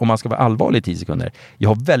är det, om man ska vara allvarlig i 10 sekunder. Jag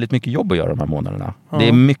har väldigt mycket jobb att göra de här månaderna. Det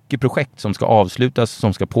är mycket projekt som ska avslutas,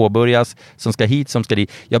 som ska påbörjas, som ska hit, som ska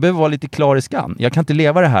dit. Jag behöver vara lite klar i skan. Jag kan inte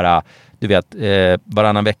leva det här, du vet,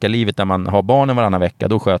 varannan vecka-livet där man har barnen varannan vecka,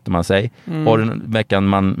 då sköter man sig. Och den veckan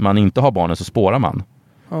man inte har barnen så spårar man.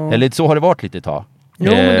 Eller så har det varit lite ett tag.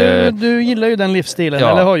 Jo, men du gillar ju den livsstilen,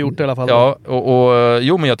 eller har gjort det i alla fall. Ja,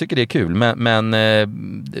 jo, men jag tycker det är kul. Men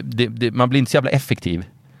man blir inte så jävla effektiv.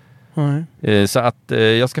 Så att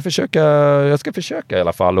jag ska försöka i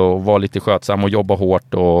alla fall och vara lite skötsam och jobba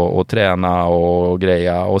hårt och träna och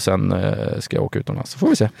greja. Och sen ska jag åka utomlands, så får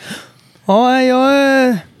vi se. Ja,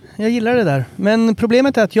 jag gillar det där. Men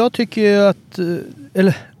problemet är att jag tycker ju att...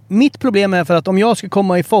 Eller, mitt problem är för att om jag ska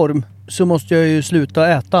komma i form så måste jag ju sluta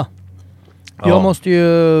äta. Jag måste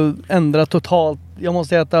ju ändra totalt. Jag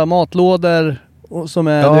måste äta matlådor som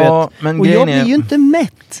är, du vet. Men och jag blir ju inte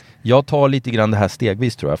mätt. Jag tar lite grann det här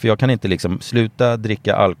stegvis, tror jag. För jag kan inte liksom sluta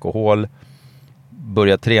dricka alkohol,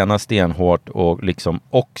 börja träna stenhårt och liksom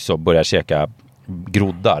också börja käka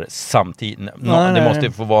groddar samtidigt. Det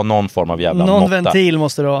måste få vara någon form av jävla någon måtta. ventil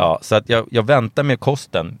måste det vara. Ja, så att jag väntar med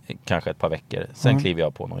kosten kanske ett par veckor. Sen kliver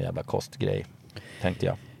jag på någon jävla kostgrej, tänkte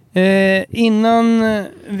jag. Innan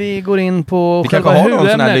vi går in på vi kanske har någon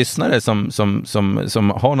sån här lyssnare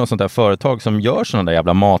som har något sånt där företag som gör såna där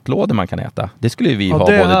jävla matlådor man kan äta. Det skulle vi ha,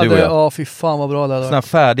 både du och jag. Ja, fy fan vad bra det hade. Såna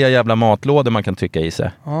färdiga jävla matlådor man kan trycka i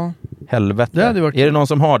sig. Ja. Helvete. Är det någon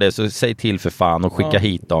som har det så säg till för fan och skicka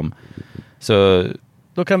hit dem. Så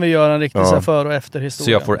då kan vi göra en riktig så för- och efterhistoria.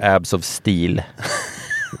 Så jag får abs of steel.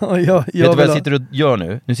 Vet du vad jag sitter och gör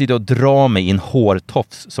nu? Nu sitter jag och drar mig i en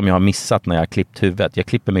hårtofs som jag har missat när jag har klippt huvudet. Jag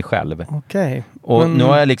klipper mig själv. Okej. Och nu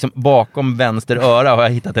har jag liksom bakom vänster öra har jag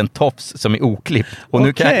hittat en tofs som är oklippt. Och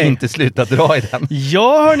nu kan jag inte sluta dra i den.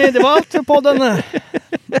 Ja hörni, det var allt för podden.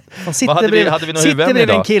 Hade vi något sitter bredvid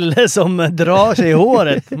en kille som drar sig i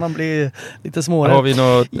håret. Man blir lite smårädd. Har vi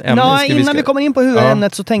något ämne? Innan vi kommer in på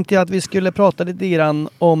huvudämnet så tänkte jag att vi skulle prata lite grann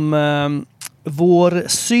om vår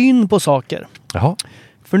syn på saker. Jaha.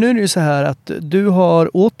 För nu är det ju så här att du har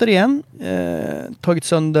återigen tagit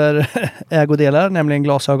sönder ägodelar, nämligen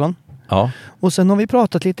glasögon. Ja. Och sen har vi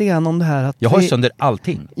pratat lite grann om det här att... Jag har sönder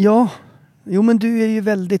allting. Ja. Jo, men du är ju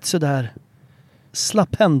väldigt sådär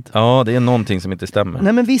slapphänt. Ja, det är någonting som inte stämmer.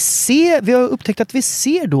 Nej, men vi har upptäckt att vi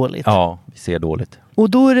ser dåligt. Ja, vi ser dåligt. Och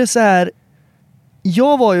då är det så här...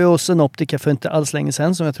 Jag var ju hos en optiker för inte alls länge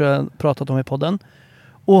sedan, som jag tror jag pratat om i podden.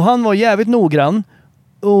 Och han var jävligt noggrann.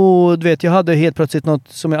 Och du vet, jag hade helt plötsligt något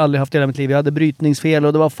som jag aldrig haft i hela mitt liv. Jag hade brytningsfel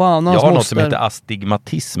och det var fan hans Jag har moster. Något som heter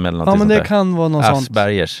astigmatism eller något sånt. Ja, men det där. kan vara något sånt.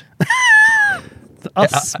 Aspergers.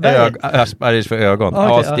 Asperger? Aspergers för ögon.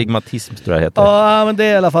 Okay, astigmatism tror jag heter. Ja, men det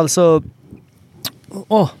är i alla fall så...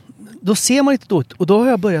 Då ser man lite dåligt. Och då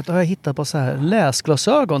har jag hittat på så här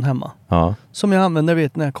läsglasögon hemma. Ja. Som jag använder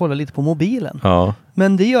när jag kollar lite på mobilen. Ja.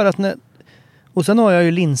 Men det gör att och sen har jag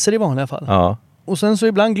ju linser i vanliga fall. Ja. Och sen så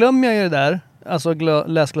ibland glömmer jag ju det där. Alltså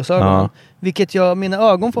läsglasögonen. Ja. Vilket mina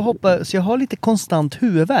ögon får hoppa. Så jag har lite konstant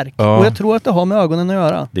huvudvärk. Ja. Och jag tror att det har med ögonen att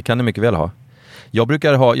göra. Det kan det mycket väl ha.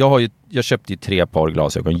 Jag köpte ju 3 par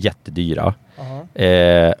glasögon, jättedyra.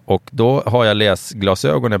 Och då har jag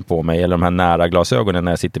läsglasögonen på mig, eller de här nära glasögonen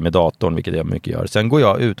när jag sitter med datorn, vilket jag mycket gör. Sen går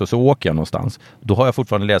jag ut och så åker jag någonstans. Då har jag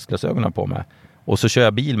fortfarande läsglasögonen på mig. Och så kör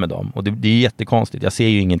jag bil med dem. Och det är jättekonstigt. Jag ser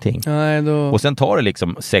ju ingenting. Nej, då... Och sen tar det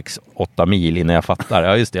liksom 6-8 mil innan jag fattar.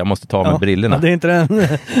 Ja just det, jag måste ta med brillorna. Ja, det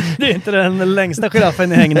är inte den längsta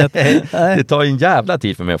giraffen i hängnet. Det tar en jävla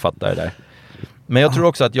tid för mig att fatta det där. Men jag tror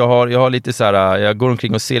också att jag har lite så här, jag går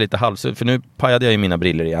omkring och ser lite halvsud. För nu pajade jag ju mina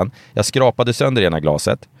briller igen. Jag skrapade sönder ena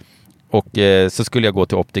glaset. Och så skulle jag gå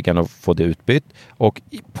till optiken och få det utbytt. Och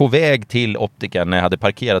på väg till optiken när jag hade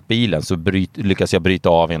parkerat bilen så lyckas jag bryta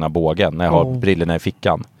av ena bågen när jag har brillorna i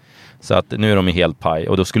fickan. Så att nu är de i helt paj.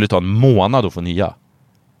 Och då skulle det ta en månad att få nya.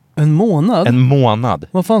 En månad? En månad.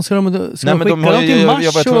 Vad fan ska de skicka dem till mars?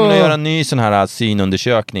 Jag var tvungen att göra en ny sån här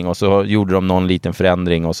synundersökning. Och så gjorde de någon liten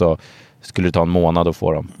förändring. Och så skulle det ta en månad att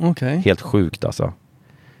få dem. Okay. Helt sjukt alltså.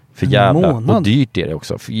 För jävla. Och dyrt är det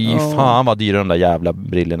också. Fy fan vad dyra de där jävla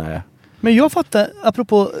brillorna är. Men jag fattar,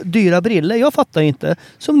 apropå dyra briller, jag fattar inte.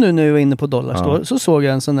 Som nu är inne på Dollarstore så såg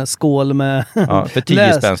jag en sån där skål med för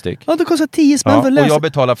 10 spänn styck. Ja, det kostar 10 spänn för läs. Och jag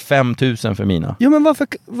betalar 5 000 för mina. Jo, men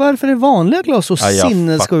varför är vanliga glas så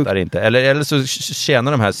sinnessjukt? Jag fattar inte. Eller så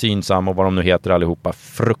tjänar de här Synsam och vad de nu heter allihopa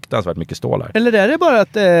fruktansvärt mycket stålar. Eller är det bara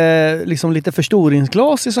att det är liksom lite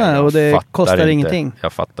förstoringsglas i så här och det kostar ingenting?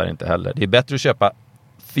 Jag fattar inte heller. Det är bättre att köpa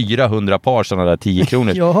 400 par sådana där 10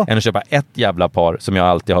 kronor än att köpa ett jävla par som jag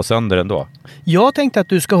alltid har sönder ändå. Jag tänkte att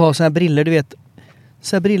du ska ha såna här briller, du vet,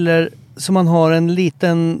 så här briller som man har en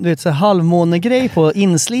liten, du vet, så här halvmånegrej på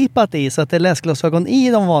inslipat i så att det är läsglasögon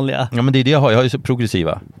i de vanliga. Ja, men det är det jag har. Jag har ju så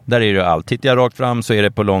progressiva. Där är det allt. Tittar jag rakt fram så är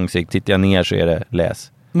det på lång sikt. Tittar jag ner så är det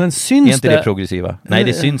läs. Men syns är inte det progressiva? Nej,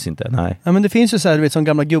 det syns inte. Nej. Ja, men det finns ju så här, du vet, som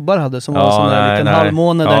gamla gubbar hade som var sån där liten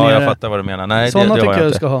halvmåne där nere. Ja, jag fattar vad du menar. Nej, såna det tycker jag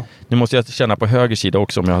inte. ska ha. Nu måste jag känna på höger sida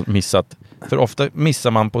också om jag har missat. För ofta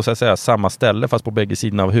missar man på så att säga samma ställe fast på bägge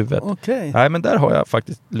sidorna av huvudet. Okej. Nej, men där har jag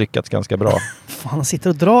faktiskt lyckats ganska bra. Fan, han sitter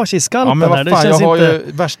och drar sig i skalpen. Ja, men vad här. fan, Det känns jag har inte...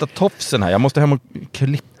 ju värsta tofsen här. Jag måste hem och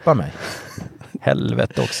klippa mig.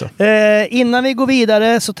 Helvete också. Innan vi går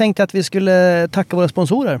vidare så tänkte jag att vi skulle tacka våra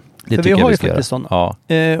sponsorer. Det för tycker vi har jag ju vi ska faktiskt göra.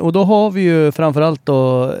 sådana. Och då har vi ju framförallt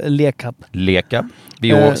då Lekab. Lekab.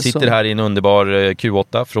 Vi sitter här i en underbar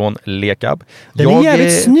Q8 från Lekab. Den är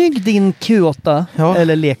jävligt snygg, din Q8. Ja.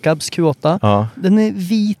 Eller Lekabs Q8. Ja. Den är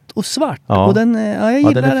vit och svart. Ja. Och den, jag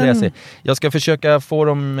gillar den är fräsig. Jag ska försöka få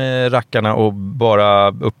de rackarna och bara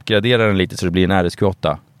uppgradera den lite så det blir en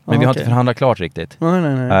RS-Q8. Men vi har inte förhandlat klart riktigt.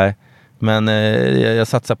 Nej. Men jag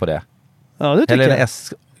satsar på det. Ja, det tycker eller jag.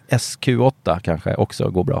 SQ8 kanske också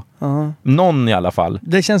går bra. Ja. Någon i alla fall.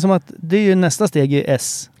 Det känns som att det är ju nästa steg i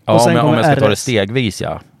S. Ja, och sen om jag ska RS. ta det stegvis,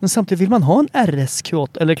 ja. Men samtidigt vill man ha en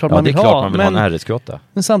RS-Q8. Eller klart Ja, man det är vill klart ha. man vill ha en RS-Q8.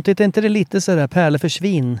 Men samtidigt är inte det lite sådär pärle för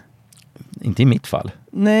svin? Inte i mitt fall.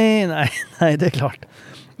 Nej, det är klart.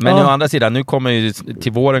 Men å andra sidan, nu kommer ju,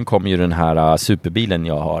 till våren kommer ju den här superbilen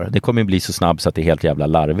jag har. Det kommer ju bli så snabb så att det är helt jävla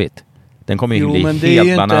larvigt. Den kommer ju bli helt bananas. Jo, men det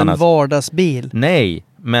är ju inte en vardagsbil. Nej,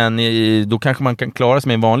 men då kanske man kan klara sig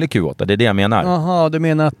med en vanlig Q8. Det är det jag menar. Jaha, du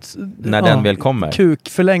menar att... När den väl kommer.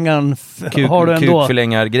 Kukförlängaren har du ändå.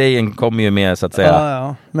 Kukförlängargrejen kommer ju med så att säga.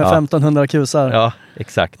 Ja. Med 1500 kusar. Ja,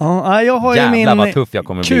 exakt. Ja, jag har jävlar ju vad tuff jag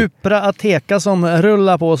kommer bli. Cupra Ateca som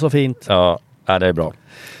rullar på så fint. Ja, det är bra.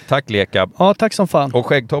 Tack Lekab. Ja, tack som fan. Och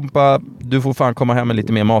Skäggtompa, du får fan komma hem med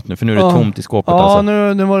lite mer mat nu för nu är det tomt i skåpet. Ja, alltså.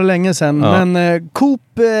 nu var det länge sedan. Ja. Men Coop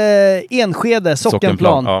Enskede,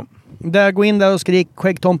 Sockenplan. Ja. Där, gå in där och skrik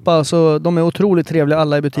Skäggtompa, så de är otroligt trevliga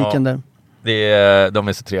alla i butiken där. De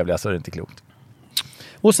är så trevliga så det är inte klokt.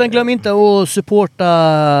 Och sen glöm inte att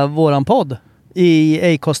supporta våran podd i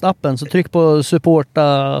Acast-appen. Så tryck på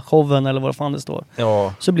supporta showen eller vad fan det står.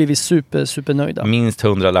 Ja. Så blir vi super nöjda. Minst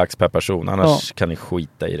 100 lax per person, annars kan ni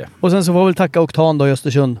skita i det. Och sen så får vi väl tacka Oktan då i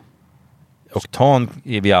Östersund. Oktan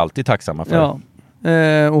är vi alltid tacksamma för. Ja.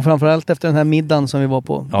 Och framförallt efter den här middagen som vi var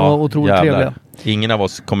på. Ja, var otroligt trevliga. Ingen av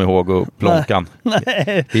oss kommer ihåg plånkan.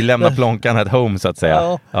 Nej. Vi lämnar plånkan at home så att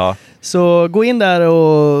säga. Ja. Så gå in där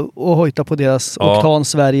och hojta på deras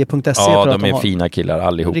oktansverige.se. Ja, de är fina killar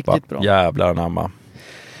allihopa. Riktigt bra. Jävlar anamma.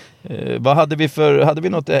 Vad hade vi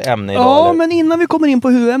något ämne idag? Ja, eller? men innan vi kommer in på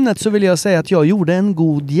huvudämnet så vill jag säga att jag gjorde en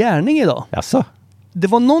god gärning idag. Jaså? Det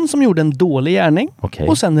var någon som gjorde en dålig gärning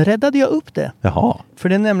och sen räddade jag upp det. Jaha. För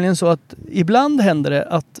det är nämligen så att ibland händer det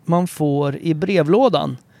att man får i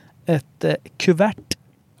brevlådan ett kuvert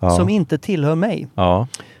som inte tillhör mig. Ja.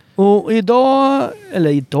 Och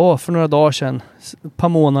för några dagar sedan, ett par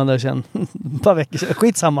månader sedan, ett par veckor sedan,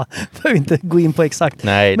 skitsamma, behöver inte gå in på exakt.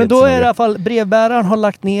 Nej, men då är det i alla fall, brevbäraren har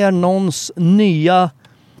lagt ner någons nya,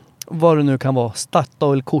 vad det nu kan vara,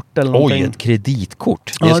 Statoil-kort eller någonting. Oj, ett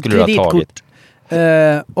kreditkort. Det skulle du ha tagit.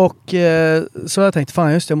 Så jag tänkte,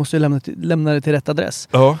 fan just det, jag måste ju lämna det till rätt adress.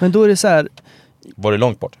 Ja. Men då är det så här. Var det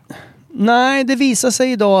långt bort? Nej, det visar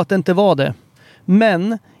sig idag att det inte var det.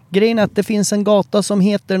 Men grejen är att det finns en gata som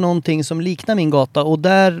heter någonting som liknar min gata. Och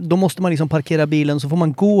då måste man liksom parkera bilen, så får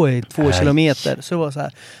man gå i 2 kilometer. Så det var så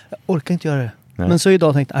här, jag orkar inte göra det. Nej. Men så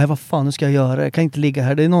idag tänkte jag, vad fan nu ska jag göra? Jag kan inte ligga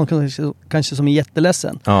här. Det är någon kanske som är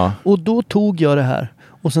jätteledsen. Ja. Och då tog jag det här.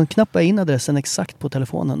 Och sen knappade jag in adressen exakt på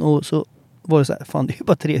telefonen. Och så var det så här, fan det är ju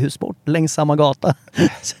bara 3 hus bort längs samma gata.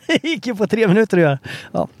 Så det gick ju på 3 minuter att göra.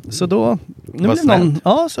 Ja, så då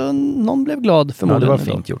någon blev glad förmodligen. Ja, det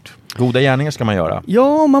var fint gjort. Goda gärningar ska man göra.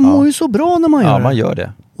 Ja, man mår ju så bra när man gör det. Ja, man gör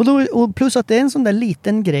det. Och plus att det är en sån där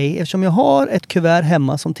liten grej, eftersom jag har ett kuvert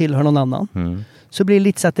hemma som tillhör någon annan. Så blir det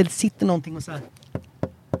lite så att det sitter någonting och så här.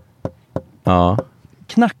 Ja.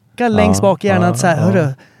 Knacka längst bak i hjärnan så här, hörru.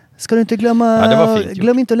 Ska du inte glöm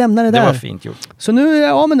inte att lämna det där. Det var fint gjort. Så nu är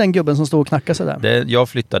jag av med den gubben som står och knackar sådär. Jag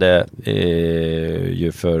flyttade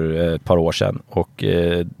ju för ett par år sedan. Och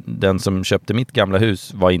den som köpte mitt gamla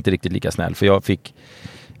hus var inte riktigt lika snäll. För jag fick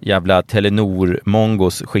jävla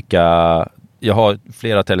Telenor-mongos skicka... Jag har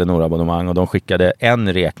flera Telenor-abonnemang och de skickade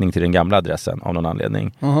en räkning till den gamla adressen av någon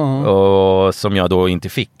anledning. Och som jag då inte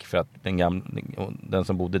fick. För att den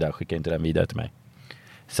som bodde där skickade inte den vidare till mig.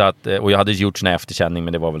 Så att, och jag hade gjort sån efterkänning,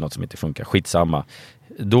 men det var väl något som inte funkar. Skitsamma.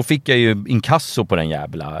 Då fick jag ju inkasso på den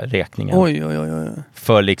jävla räkningen. Oj.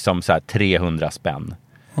 För liksom så här 300 spänn.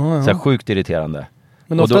 Så här sjukt irriterande.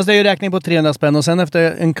 Men oftast är ju räkning på 300 spänn och sen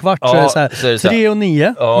efter en kvart så är det så här 3 och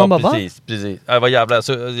 9. Ja, man bara, precis. Jag var jävla,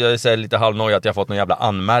 så jag är lite halvnöjd att jag fått någon jävla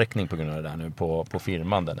anmärkning på grund av det där nu på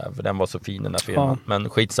firman den där. För den var så fin den där firman. Ja. Men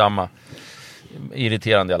skitsamma.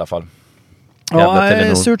 Irriterande i alla fall. Ja, det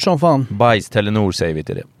är surt som fan. Bajs Telenor säger vi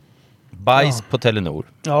till det. Bajs på Telenor.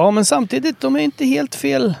 Ja, men samtidigt, de är inte helt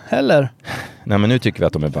fel heller. Nej, men nu tycker vi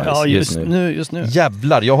att de är bajs. Ja, just nu.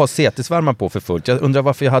 Jävlar, jag har CT-svärmar på för fullt. Jag undrar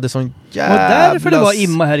varför jag hade sån jävla... Och därför det var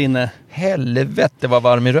imma här inne. Helvete, vad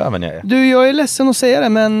varm i röven jag är. Du, jag är ledsen att säga det,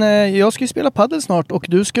 men jag ska ju spela paddel snart och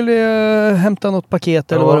du skulle hämta något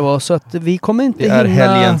paket eller vad det var. Så att vi kommer inte hinna... Det är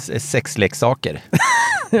helgens sexleksaker.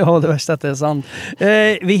 Ja, det värsta att det är sant.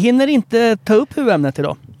 Vi hinner inte ta upp huvudämnet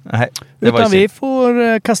idag. Nej, utan vi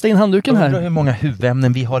får kasta in handduken här. Jag undrar hur många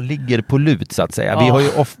huvudämnen vi har ligger på lut så att säga.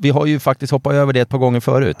 Vi har ju faktiskt hoppat över det ett par gånger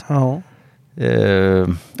förut. Ja.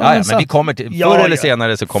 Men vi kommer till förr eller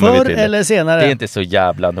senare så kommer vi till det. Förr eller senare. Det är inte så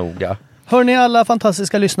jävla noga. Hör ni alla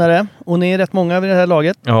fantastiska lyssnare, och ni är rätt många vid det här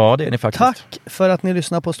laget. Ja, det är ni faktiskt. Tack för att ni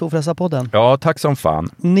lyssnar på Storfräsarpodden. Ja, tack som fan.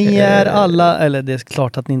 Ni är alla, eller det är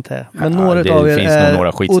klart att ni inte är, men några av er är några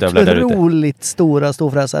otroligt stora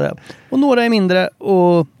storfräsare. Och några är mindre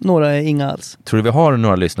och några är inga alls. Tror du vi har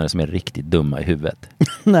några lyssnare som är riktigt dumma i huvudet?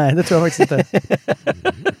 Nej, det tror jag faktiskt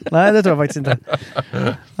inte.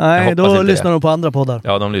 Nej, då lyssnar de på andra poddar.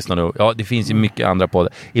 Ja, de lyssnar nog. Ja, det finns ju mycket andra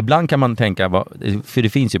poddar. Ibland kan man tänka, för det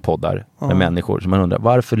finns ju poddar med människor som man undrar,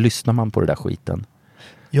 varför lyssnar man på det där skiten?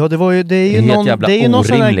 Ja, det är ju någon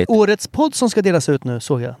sån här årets podd som ska delas ut nu,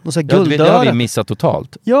 såg jag. Någon sån här gulddöra. Det har vi missat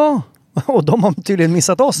totalt. Ja, och de har tydligen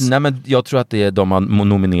missat oss. Nej, men jag tror att de har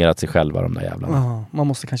nominerat sig själva, de där jävlarna. Ja, man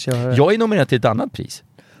måste kanske göra det. Jag är nominerad till ett annat pris.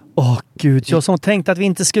 Gud, jag som tänkte att vi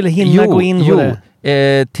inte skulle hinna gå in på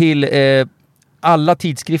det. Till alla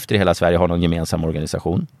tidskrifter i hela Sverige har någon gemensam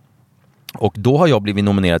organisation. Och då har jag blivit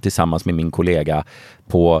nominerad tillsammans med min kollega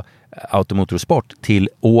på Automotorsport till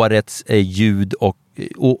årets ljud och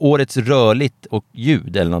årets rörligt och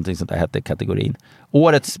ljud eller någonting sånt där hette kategorin.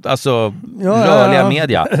 Årets, alltså rörliga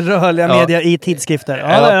media. Rörliga media i tidskrifter.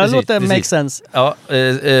 Ja, det låter make sense. Ja,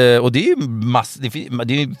 och det är ju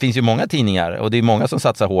det finns ju många tidningar och det är många som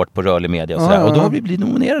satsar hårt på rörlig media och sådär. Och då har vi blivit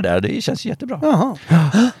nominerade där. Det känns jättebra. Jaha.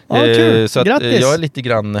 Kul. Så att grattis. Jag är lite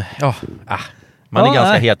grann man är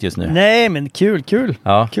ganska het just nu. Nej, men kul.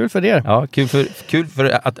 Ja. Kul för er. Ja, kul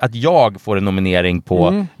för att jag får en nominering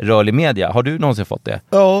på rörlig media. Har du någonsin fått det?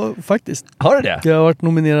 Ja, faktiskt. Har du det? Jag har varit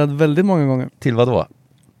nominerad väldigt många gånger. Till vad då?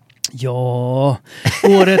 Ja,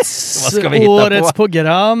 årets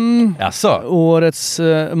program. Jaså? Årets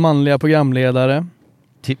manliga programledare.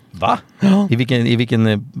 Va? Ja. I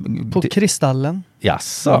vilken på Kristallen.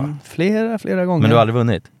 Jaså? Flera gånger. Men du har aldrig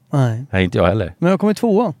vunnit? Nej, inte jag heller. Men jag kommer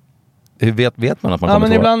 2. Hur vet man att man kommer 2?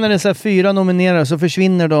 Men ibland när det är så här 4 nominerade så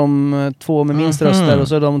försvinner de 2 med minst röster och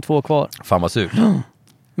så är de 2 kvar. Fan vad surt.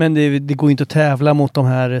 Men det går inte att tävla mot de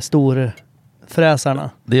här storfräsarna.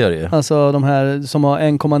 Det gör det ju. Alltså de här som har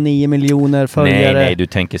 1,9 miljoner följare. Nej, du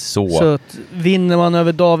tänker så. Så att vinner man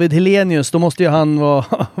över David Helenius, då måste ju han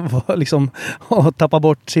liksom tappa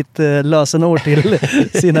bort sitt lösenord till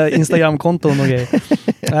sina Instagram-konton och grejer.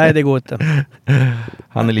 Nej, det går inte.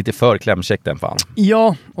 Han är lite för klämkäck den fan.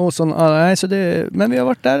 Ja, och men vi har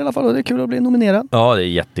varit där i alla fall och det är kul att bli nominerad. Ja, det är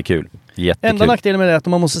jättekul. Enda nackdelen med det är att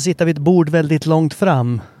man måste sitta vid ett bord väldigt långt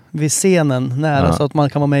fram vid scenen nära så att man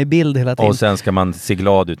kan vara med i bild hela tiden. Och sen ska man se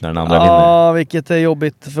glad ut när den andra vinner. Ja, vilket är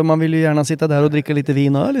jobbigt för man vill ju gärna sitta där och dricka lite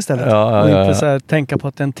vin och öl istället. Och inte så här, tänka på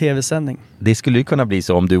att det är en tv-sändning. Det skulle ju kunna bli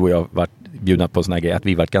så om du och jag varit bjudna på såna grejer att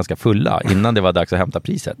vi varit ganska fulla innan det var dags att hämta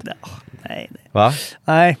priset. Nej. Va?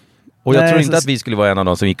 Nej. Och jag tror inte att vi skulle vara en av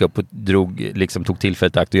de som gick upp och tog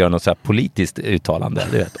tillfället att göra något så här politiskt uttalande.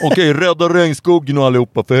 Du vet. Okej, rädda regnskogen och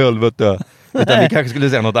allihopa för helvete. Utan vi kanske skulle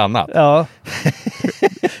säga något annat. Ja.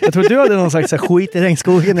 Jag tror du hade någon slags skit i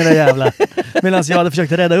regnskogen i det jävla. Medan jag hade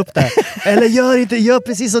försökt rädda upp det. Eller gör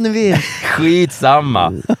precis som ni vill.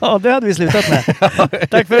 Skitsamma. Ja, det hade vi slutat med.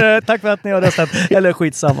 Tack för att ni har röstat. Eller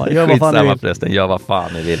skitsamma. Gör vad fan ni vill. Förresten. Gör vad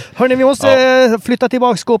fan ni vill. Hörrni, vi måste flytta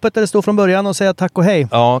tillbaka skåpet där det står från början och säga tack och hej.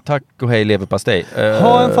 Ja, tack och hej leverpastej.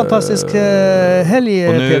 Ha en fantastisk helg,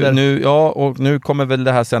 Peder. Och nu kommer väl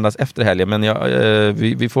det här sändas efter helgen. Men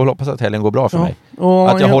vi får hoppas att helgen går bra för mig.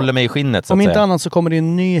 Att jag håller mig i skinnet så att om säga. Inte annat så kommer det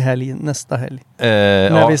en ny helg nästa helg.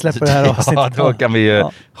 När vi släpper det här avsnittet. Då kan vi ju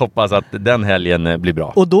hoppas att den helgen blir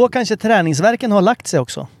bra. Och då kanske träningsverken har lagt sig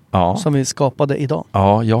också. Ja. Som vi skapade idag.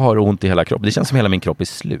 Ja, jag har ont i hela kroppen. Det känns som hela min kropp är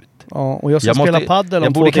slut. Ja, och jag ska spela paddel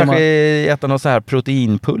om 2 timmar. Jag borde kanske äta något så här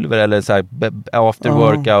proteinpulver eller så här after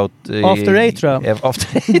workout. After 8 tror jag.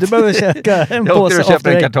 Du behöver käka en påse After 8. Jag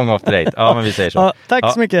köper en kartong After 8. Ja, men vi säger så. Ja,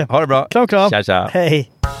 tack så mycket. Ha det bra. Kram. Tja.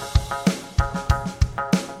 Hej.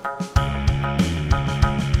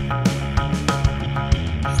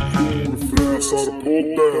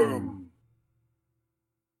 Kändisarpodden.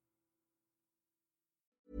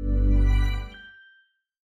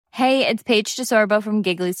 Hey, it's Paige DeSorbo from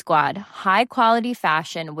Giggly Squad. High quality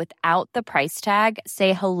fashion without the price tag.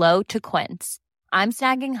 Say hello to Quince. I'm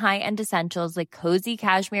snagging high-end essentials like cozy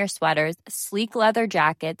cashmere sweaters, sleek leather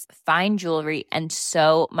jackets, fine jewelry, and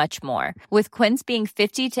so much more. With Quince being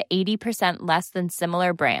 50 to 80% less than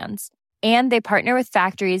similar brands. And they partner with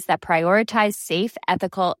factories that prioritize safe,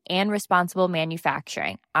 ethical, and responsible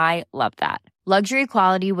manufacturing. I love that. Luxury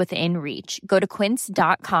quality within reach. Go to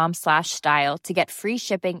quince.com/style to get free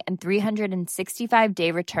shipping and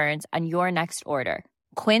 365-day returns on your next order.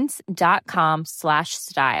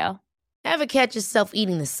 Quince.com/style. Ever catch yourself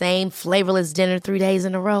eating the same flavorless dinner 3 days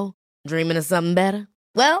in a row? Dreaming of something better?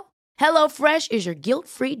 Well, HelloFresh is your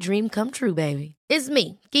guilt-free dream come true, baby. It's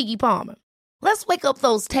me, Keke Palmer. Let's wake up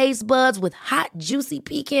those taste buds with hot, juicy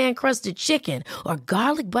pecan-crusted chicken or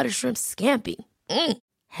garlic butter shrimp scampi.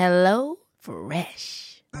 Hello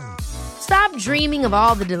Fresh. Stop dreaming of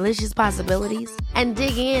all the delicious possibilities and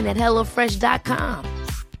dig in at HelloFresh.com.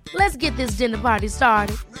 Let's get this dinner party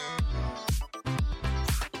started.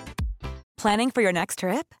 Planning for your next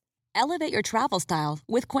trip? Elevate your travel style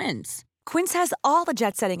with Quince. Quince has all the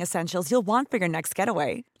jet-setting essentials you'll want for your next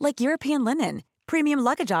getaway, like European linen, premium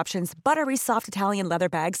luggage options, buttery soft Italian leather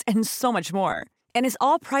bags, and so much more. And is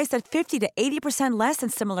all priced at 50 to 80% less than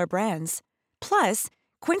similar brands. Plus,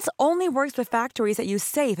 Quince only works with factories that use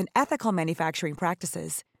safe and ethical manufacturing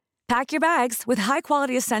practices. Pack your bags with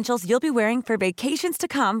high-quality essentials you'll be wearing for vacations to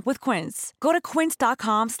come with Quince. Go to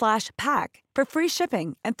quince.com/pack for free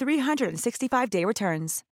shipping and 365-day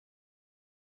returns.